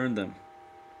can turn them.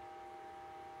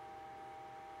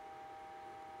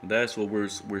 That's what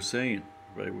we're saying,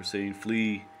 right? We're saying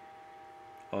flee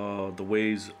the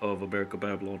ways of America,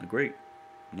 Babylon the Great,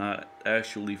 not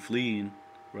actually fleeing,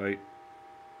 right?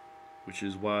 Which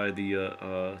is why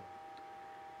the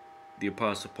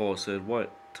Apostle Paul said,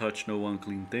 what? Touch no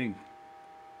unclean thing,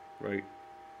 right?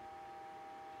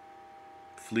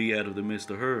 Flee out of the midst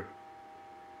of her.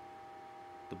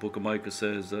 The book of Micah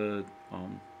says,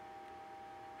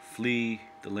 flee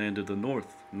the land of the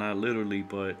north. Not literally,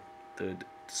 but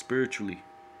spiritually,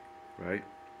 right?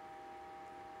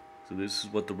 So this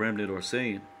is what the remnant are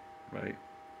saying, right?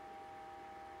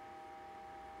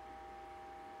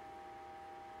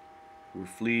 We're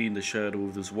fleeing the shadow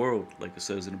of this world, like it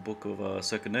says in the book of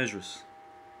 2nd Ezra,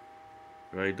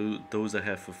 right? Those that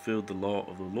have fulfilled the law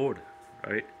of the Lord,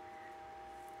 right?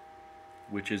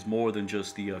 Which is more than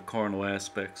just the carnal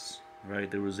aspects,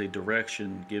 right? There was a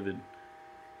direction given,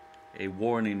 a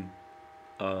warning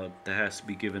that has to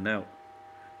be given out.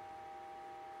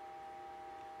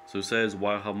 So it says,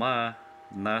 Wahama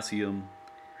Nasium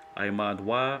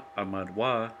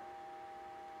Amadwa.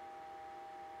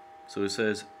 So it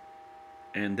says,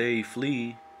 and they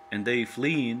fleeing,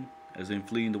 as in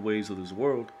fleeing the ways of this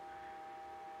world,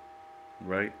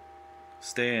 right?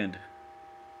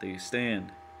 They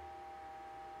stand,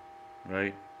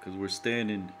 right? Because we're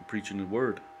standing and preaching the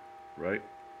word, right?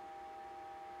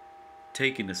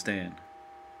 Taking a stand,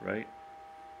 right?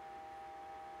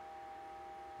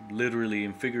 literally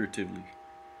and figuratively.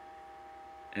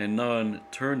 And none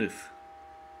turneth,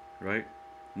 right?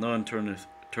 None turneth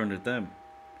them.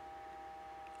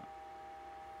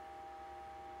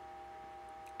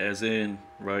 As in,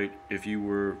 right, if you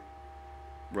were,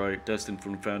 right, destined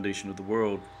from the foundation of the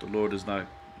world, the Lord is not,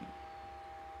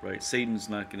 right, Satan's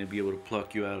not going to be able to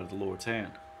pluck you out of the Lord's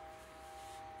hand,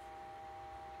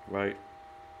 right?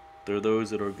 There are those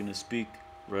that are going to speak,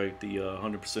 right, the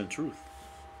 100% truth,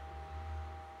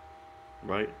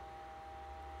 right?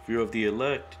 If you're of the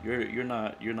elect, you're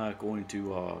not going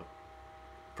to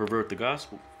pervert the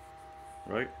gospel,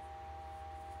 right?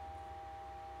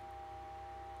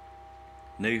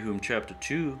 Nahum chapter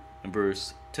 2 and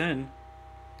verse 10.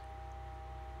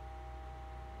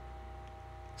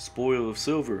 Spoil of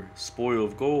silver, spoil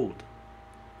of gold,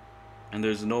 and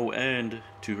there's no end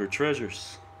to her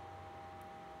treasures.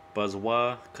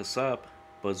 Bazwa kasab,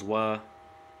 bazwa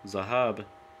zahab,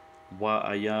 wa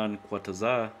ayan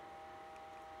kwataza,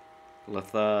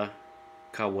 latha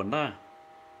kawana.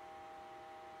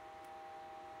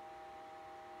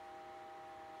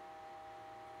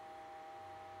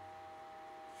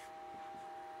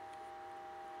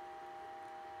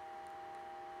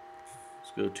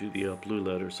 Let's go to the blue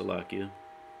letter, Salakia.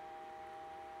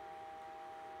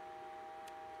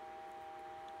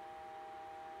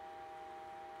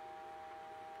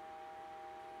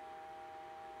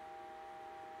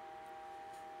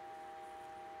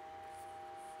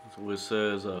 So it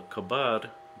says kabad,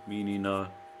 meaning the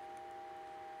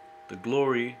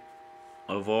glory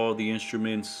of all the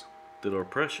instruments that are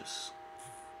precious.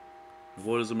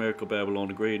 What is America Babylon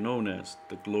the Great known as?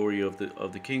 The glory of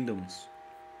the kingdoms,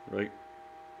 right?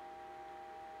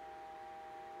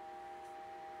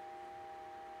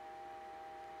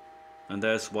 And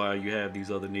that's why you have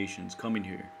these other nations coming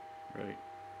here, right?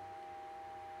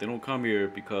 They don't come here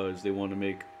because they want to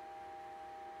make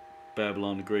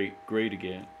Babylon the Great great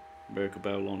again. America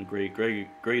Babylon the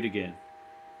Great again,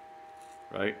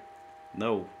 right?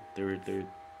 No, they're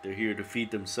here to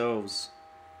feed themselves,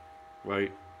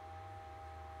 right?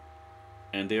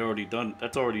 And they already done.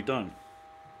 That's already done.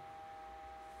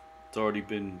 It's already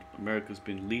been, America's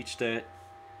been leached at,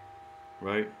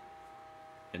 right?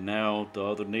 And now the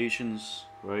other nations,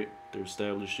 right? They're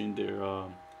establishing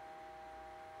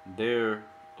their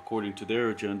according to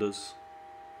their agendas.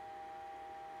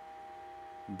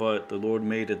 But the Lord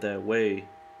made it that way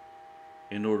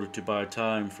in order to buy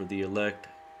time for the elect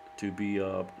to be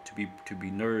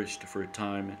nourished for a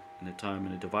time and a time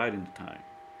and a dividing the time.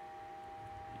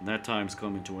 And that time's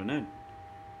coming to an end.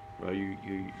 Right?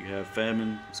 You have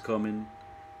famine is coming,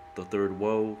 the third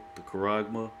woe, the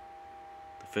charagma,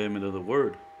 the famine of the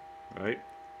word, right?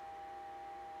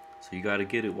 So you got to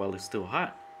get it while it's still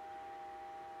hot,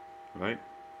 right?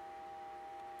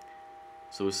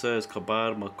 So it says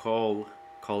kabad makal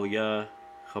kalya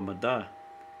hamada,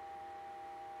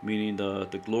 meaning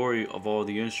the glory of all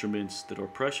the instruments that are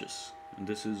precious. And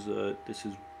this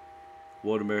is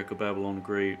what America Babylon the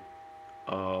Great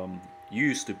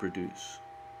used to produce.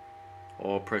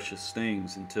 All precious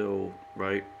things until,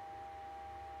 right,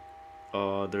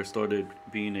 there started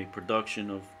being a production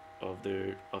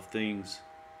of things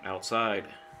outside,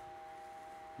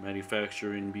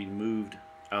 manufacturing being moved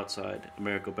outside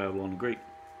America Babylon the Great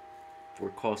for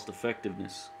cost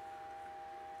effectiveness.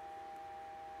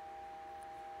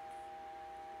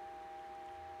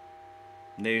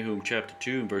 Nahum chapter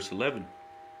 2 and verse 11.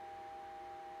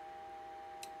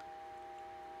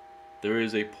 There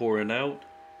is a pouring out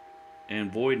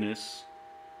and voidness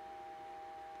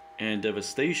and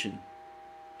devastation,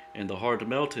 and the heart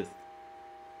melteth,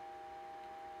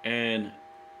 and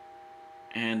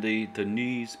the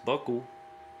knees buckle,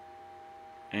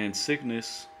 and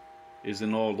sickness is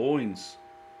in all loins,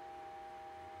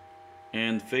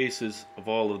 and faces of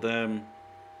all of them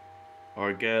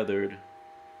are gathered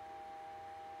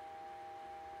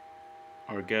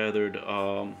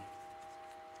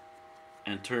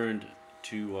and turned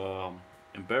to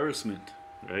embarrassment,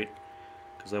 right?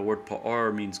 Because that word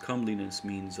pa'ar means comeliness,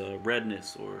 means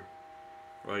redness, or,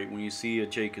 right, when you see a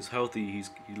Jake is healthy,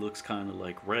 he looks kind of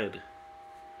like red,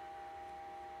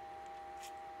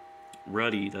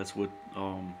 ruddy. That's what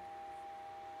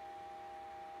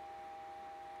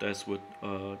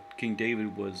King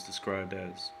David was described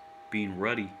as, being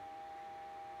ruddy.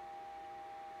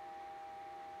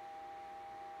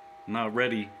 Not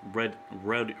ready,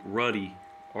 ruddy,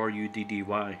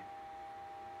 R-U-D-D-Y.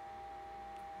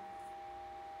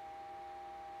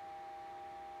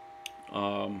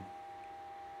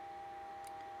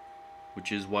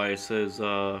 Which is why it says,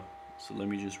 so let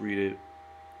me just read it.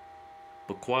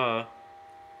 Bakwa,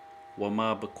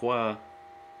 wama bakwa,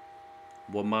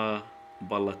 Wama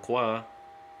balakwa.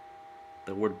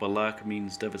 The word balak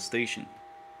means devastation.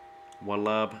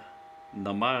 Walab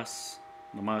namas.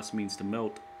 Namas means to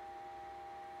melt.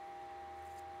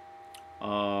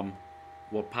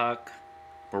 Wapak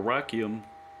barakium.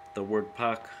 The word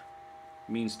pak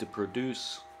means to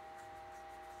produce,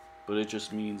 but it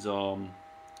just means the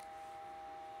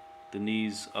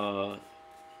knees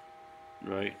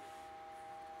right,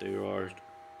 they are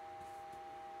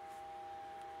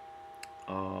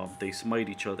they smite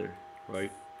each other,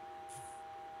 right,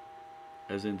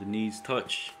 as in the knees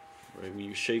touch, right, when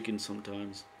you're shaking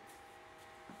sometimes,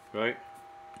 right,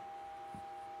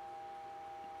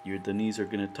 the knees are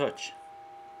gonna touch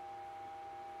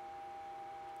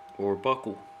or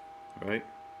buckle, right.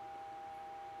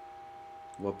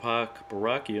 Wapak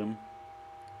barakium.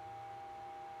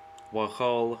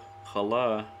 Wakal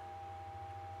chala.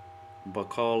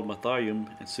 Bakal Mathayim,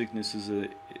 and sickness is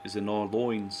in all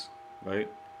loins, right?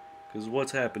 Because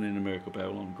what's happening in America,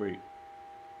 Babylon Great?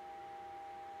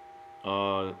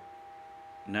 Now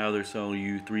they're selling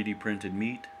you 3D printed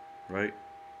meat, right?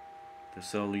 They're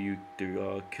selling you,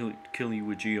 they're killing you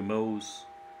with GMOs,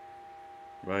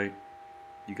 right?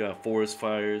 You got forest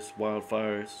fires,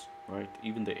 wildfires, right?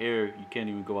 Even the air, you can't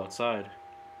even go outside,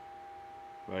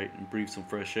 right, and breathe some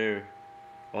fresh air.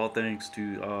 All thanks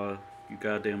to you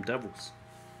goddamn devils,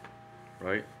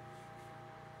 right?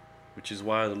 Which is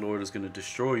why the Lord is going to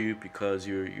destroy you, because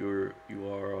you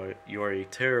are a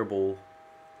terrible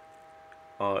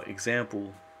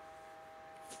example,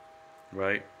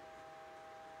 right?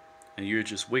 And you're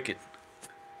just wicked,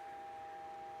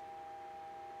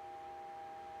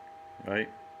 right?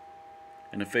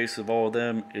 In the face of all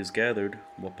them is gathered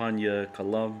Wapanya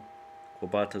Kalam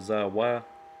Wabatazawa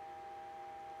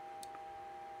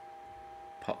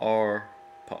Pa'ar,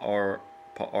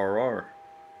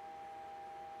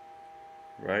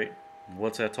 right?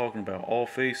 What's that talking about? All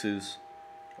faces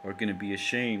are going to be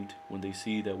ashamed when they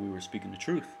see that we were speaking the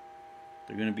truth.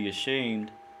 They're going to be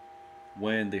ashamed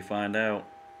when they find out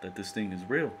that this thing is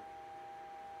real,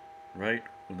 right?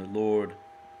 When the Lord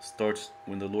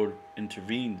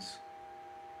intervenes,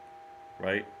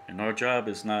 right? And our job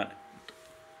is not,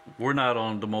 we're not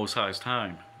on the Most High's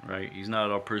time, right? He's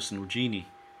not our personal genie,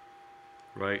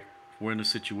 right? We're in a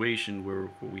situation where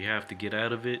we have to get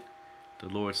out of it. The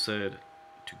Lord said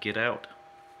to get out,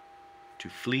 to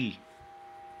flee,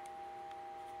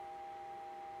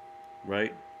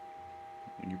 right?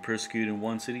 When you're persecuted in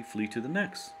one city, flee to the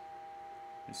next.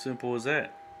 As simple as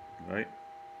that, right?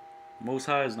 Most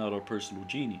High is not our personal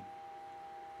genie,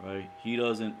 right? He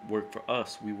doesn't work for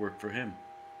us, we work for him,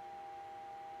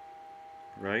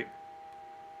 right?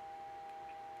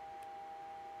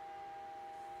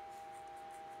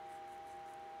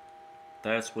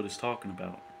 That's what it's talking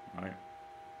about, right?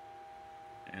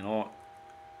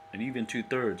 And even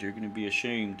 2/3, you're going to be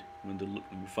ashamed when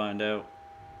you find out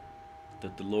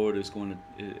that the Lord is going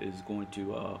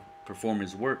to perform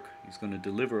His work. He's going to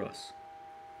deliver us,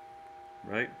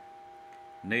 right?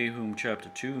 Nahum chapter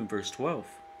 2 and verse 12.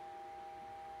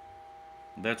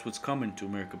 That's what's coming to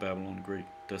America, Babylon the Great.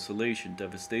 Desolation,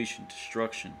 devastation,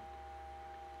 destruction.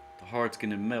 The heart's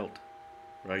going to melt,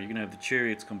 right? You're going to have the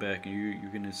chariots come back, and you're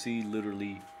going to see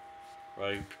literally,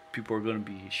 right? People are going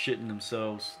to be shitting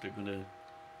themselves. They're going to,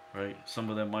 right? Some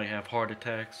of them might have heart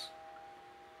attacks,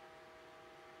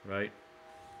 right?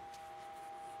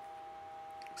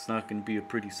 It's not going to be a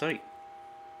pretty sight.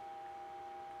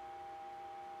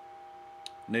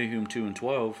 Nahum 2 and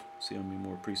 12. See how many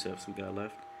more precepts we got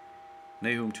left.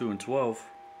 Nahum 2 and 12.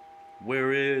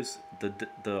 Where is the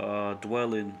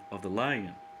dwelling of the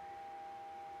lion?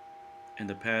 And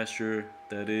the pasture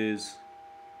that is.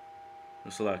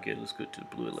 Let's go to the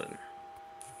blue letter.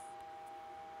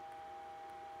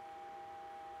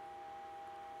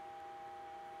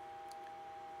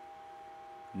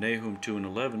 Nahum 2 and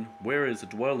 11. Where is the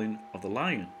dwelling of the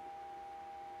lion?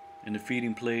 And the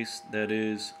feeding place that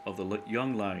is of the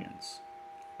young lions.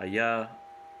 Ayah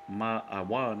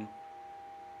Ma'awan.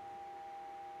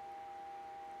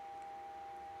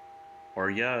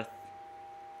 Aryath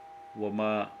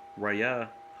Wama Raya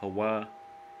Hawa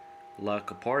La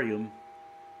Caparium.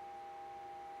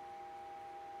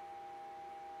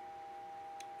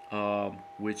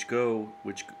 Which goes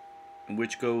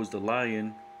the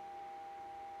lion,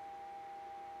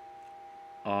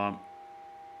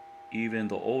 even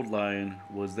the old lion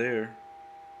was there.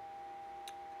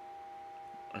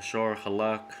 Ashar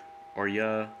Halak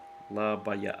Arya La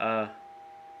Baya'a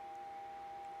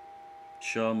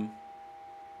Shum.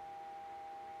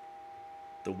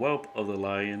 The whelp of the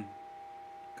lion,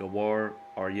 Gawar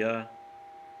Arya,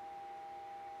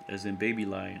 as in baby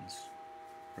lions,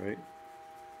 right?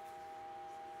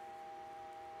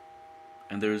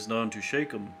 and there is none to shake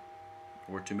them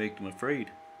or to make them afraid.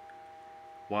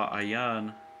 Wa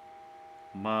ayan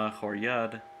ma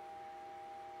haryad.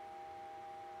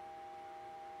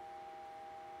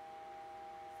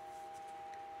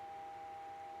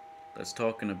 That's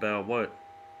talking about what?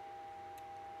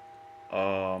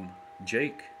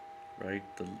 Jake, right?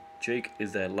 Jake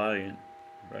is that lion,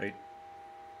 right?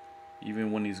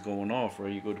 Even when he's going off,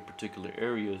 right? You go to particular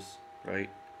areas, right?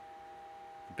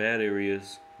 Bad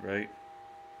areas, right?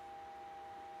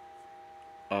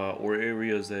 Or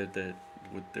areas that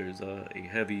there's a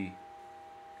heavy,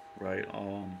 right?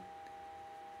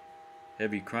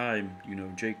 Heavy crime. You know,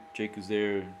 Jake is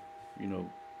there, you know,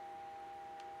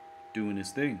 doing his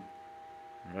thing,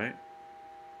 right?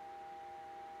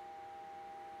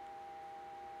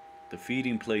 The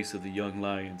feeding place of the young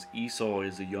lions. Esau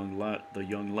is the young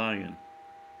lion,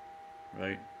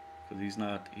 right? Because he's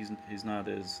not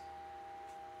as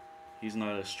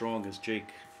strong as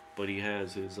Jake, but he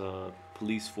has his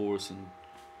police force and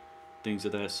things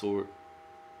of that sort,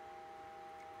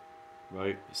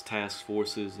 right? His task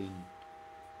forces and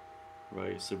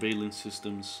right surveillance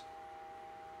systems.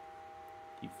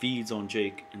 He feeds on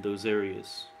Jake in those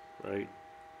areas, right?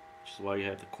 Which is why you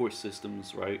have the court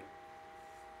systems, right?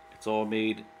 It's all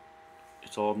made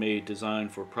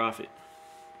designed for profit.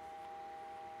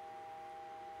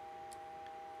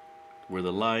 Where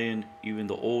the lion, even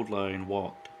the old lion,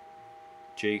 walked.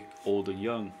 Jake, old and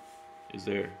young, is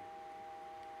there.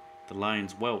 The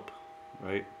lion's whelp,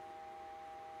 right?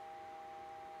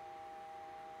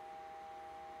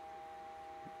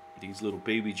 These little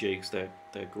baby Jakes that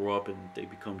grow up and they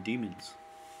become demons,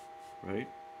 right?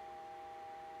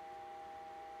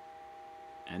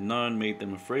 And none made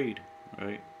them afraid,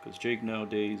 right? Because Jake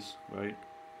nowadays, right?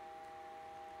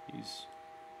 He's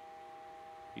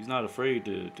not afraid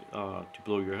to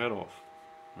blow your head off,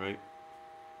 right?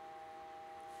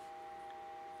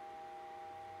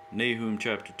 Nahum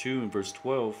chapter 2 and verse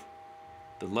 12,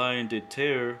 the lion did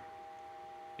tear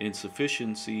in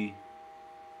sufficiency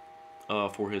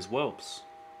for his whelps,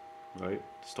 right?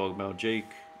 It's talking about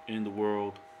Jake in the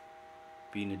world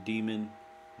being a demon,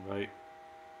 right?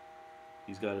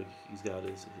 He's got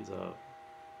his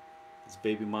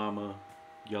baby mama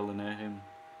yelling at him,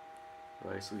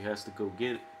 right? So he has to go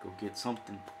get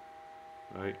something,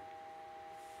 right?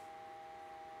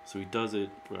 So he does it,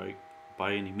 right,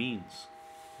 by any means,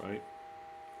 right?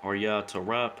 Arya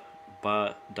tarap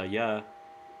ba daya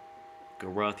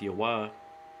garath yawa,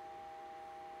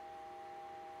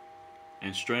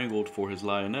 and strangled for his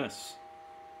lioness.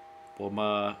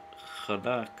 Wama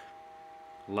chadak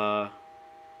la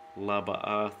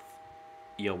Laba'ath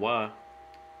Yawa.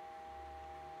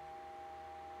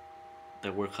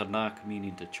 That word chanak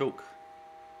meaning to choke,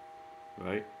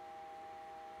 right?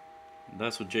 And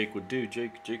that's what Jake would do.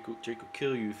 Jake would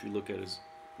kill you if you look at his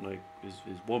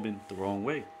woman the wrong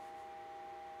way.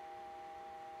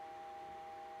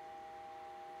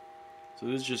 So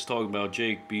this is just talking about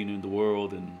Jake being in the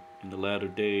world and in the latter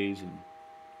days and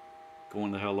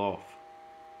going the hell off,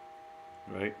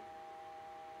 right?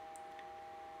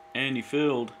 And he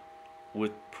filled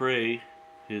with prey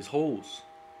his holes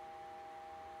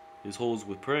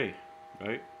with prey,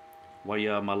 right?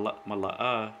 Waya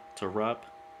mala'a tarap.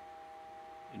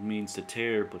 It means to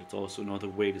tear, but it's also another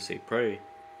way to say prey.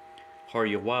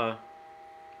 Haryawa,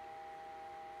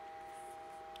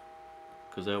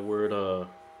 because that word,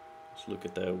 let's look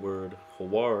at that word,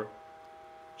 hawar,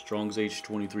 Strong's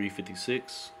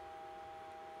H2356.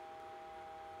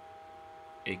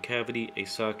 A cavity, a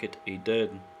socket, a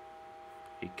den,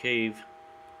 a cave,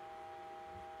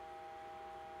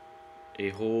 a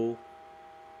hole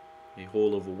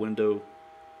of a window,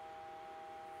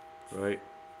 right?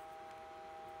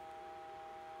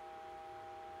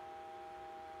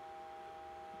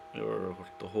 Or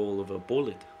the hole of a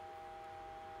bullet,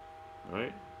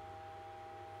 right?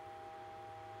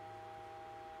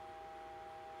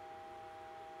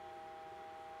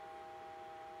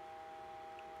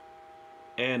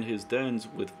 And his dens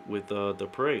with the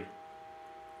prey.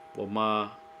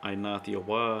 Wama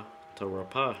Ainathiawa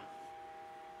Tarapa.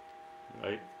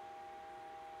 Right?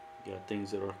 You got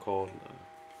things that are called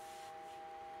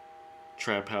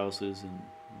trap houses, and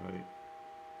right.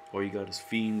 All you got is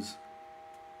fiends,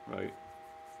 right?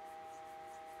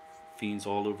 Fiends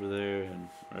all over there, and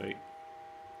right.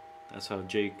 That's how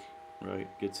Jake, right,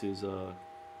 gets his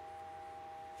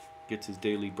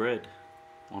daily bread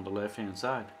on the left hand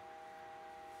side.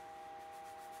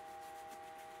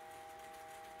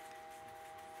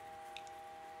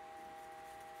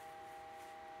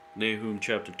 Nahum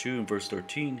chapter 2 and verse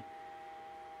 13.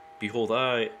 Behold,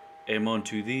 I am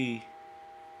unto thee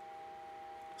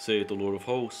saith the Lord of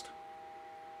hosts.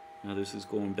 Now this is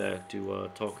going back to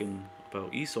talking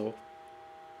about Esau.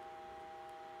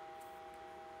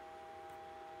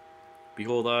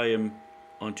 Behold, I am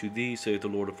unto thee, saith the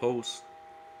Lord of hosts,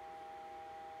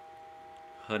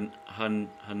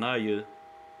 Hanaya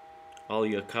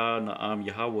Aliyaka Na'am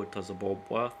Yahweh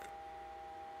Tazabobwath,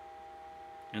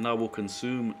 and I will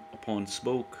consume upon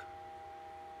smoke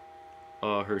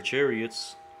her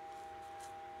chariots.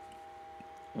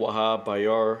 Waha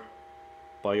Bayar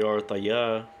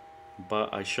Thaya Ba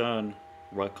Aishan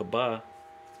Rakaba.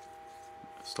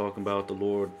 It's talking about the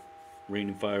Lord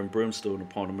raining fire and brimstone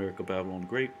upon America, Babylon the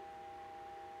Great.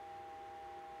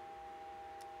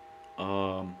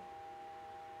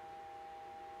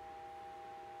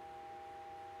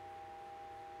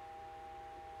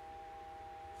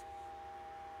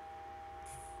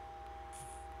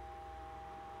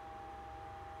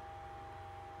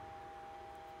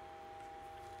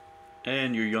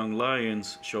 And your young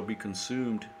lions shall be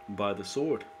consumed by the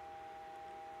sword.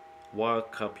 Wa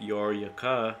Kapiar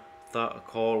Yaka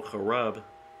Tha'akal Harab.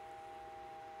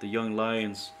 The young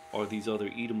lions are these other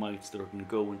Edomites that are going to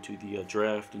go into the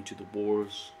draft, into the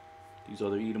wars. These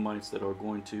other Edomites that are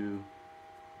going to,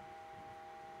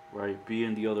 right, be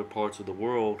in the other parts of the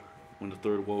world when the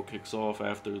third world kicks off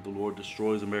after the Lord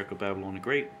destroys America, Babylon the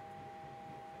Great.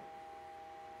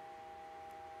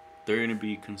 They're going to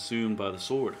be consumed by the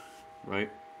sword, right?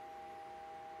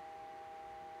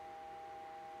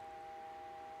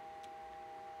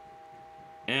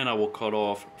 And I will cut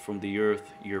off from the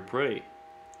earth your prey.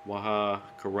 Waha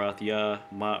Karathya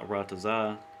Ma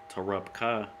Rataza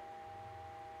Tarabka.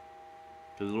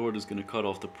 The Lord is going to cut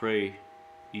off the prey.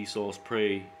 Esau's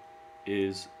prey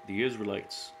is the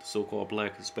Israelites, the so-called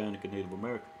black, Hispanic, and Native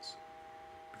Americans.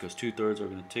 Because 2/3 are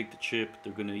going to take the chip,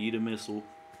 they're going to eat a missile,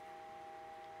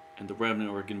 and the remnant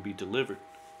are going to be delivered.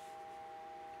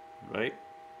 Right?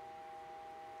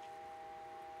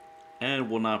 And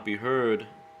will not be heard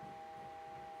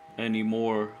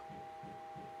anymore.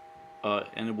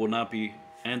 And they will not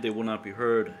be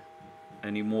heard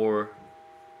anymore,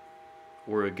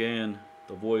 or again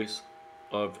the voice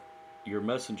of your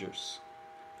messengers.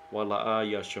 Wala'a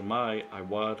Yashamai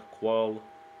Iwad Kwal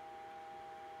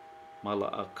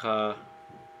Mala'aka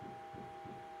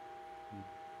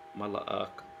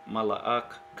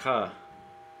Mala'ak-ka,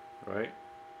 right?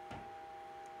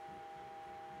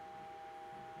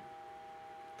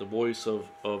 The voice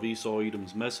of Esau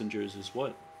Edom's messengers is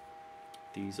what?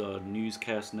 These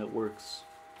newscast networks,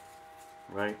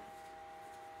 right?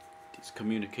 These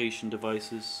communication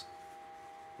devices,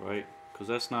 right? Because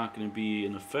that's not going to be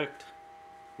in effect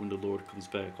when the Lord comes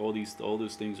back. All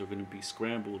those things are going to be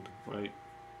scrambled, right?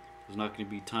 There's not going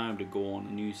to be time to go on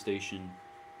a news station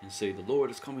and say the Lord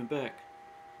is coming back,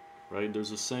 right?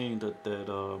 There's a saying that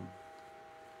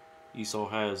Esau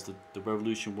has that the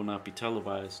revolution will not be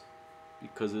televised,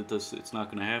 because it's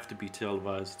not going to have to be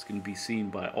televised. It's going to be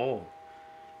seen by all.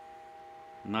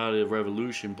 Not a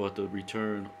revolution, but the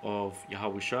return of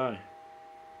Yahweh Shai,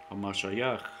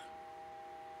 Hamashiach.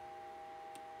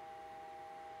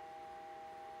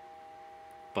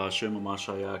 Ba'ashem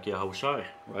Hamashiach Yahweh Shai,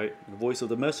 right? And the voice of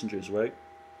the messengers, right,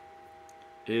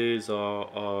 is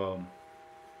what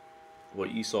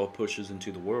Esau pushes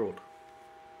into the world.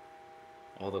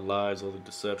 All the lies, all the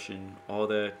deception, all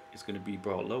that is going to be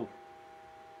brought low.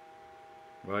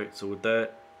 Right? So with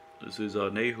that, this is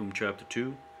Nahum chapter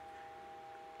 2.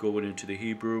 Going into the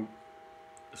Hebrew.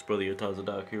 It's Brother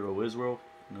Yatazadak, Hero Israel.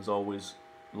 And as always,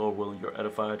 Lord willing, you're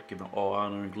edified, giving all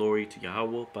honor and glory to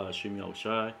Yahweh, Ba'ashem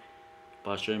Yahushai,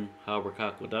 Ba'ashem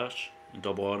HaRakakwadash, and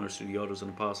double honors to the elders and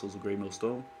apostles of Great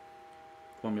Millstone.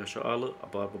 Kwam Yasha'Allah,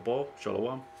 Abba Babal,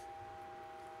 Shalom.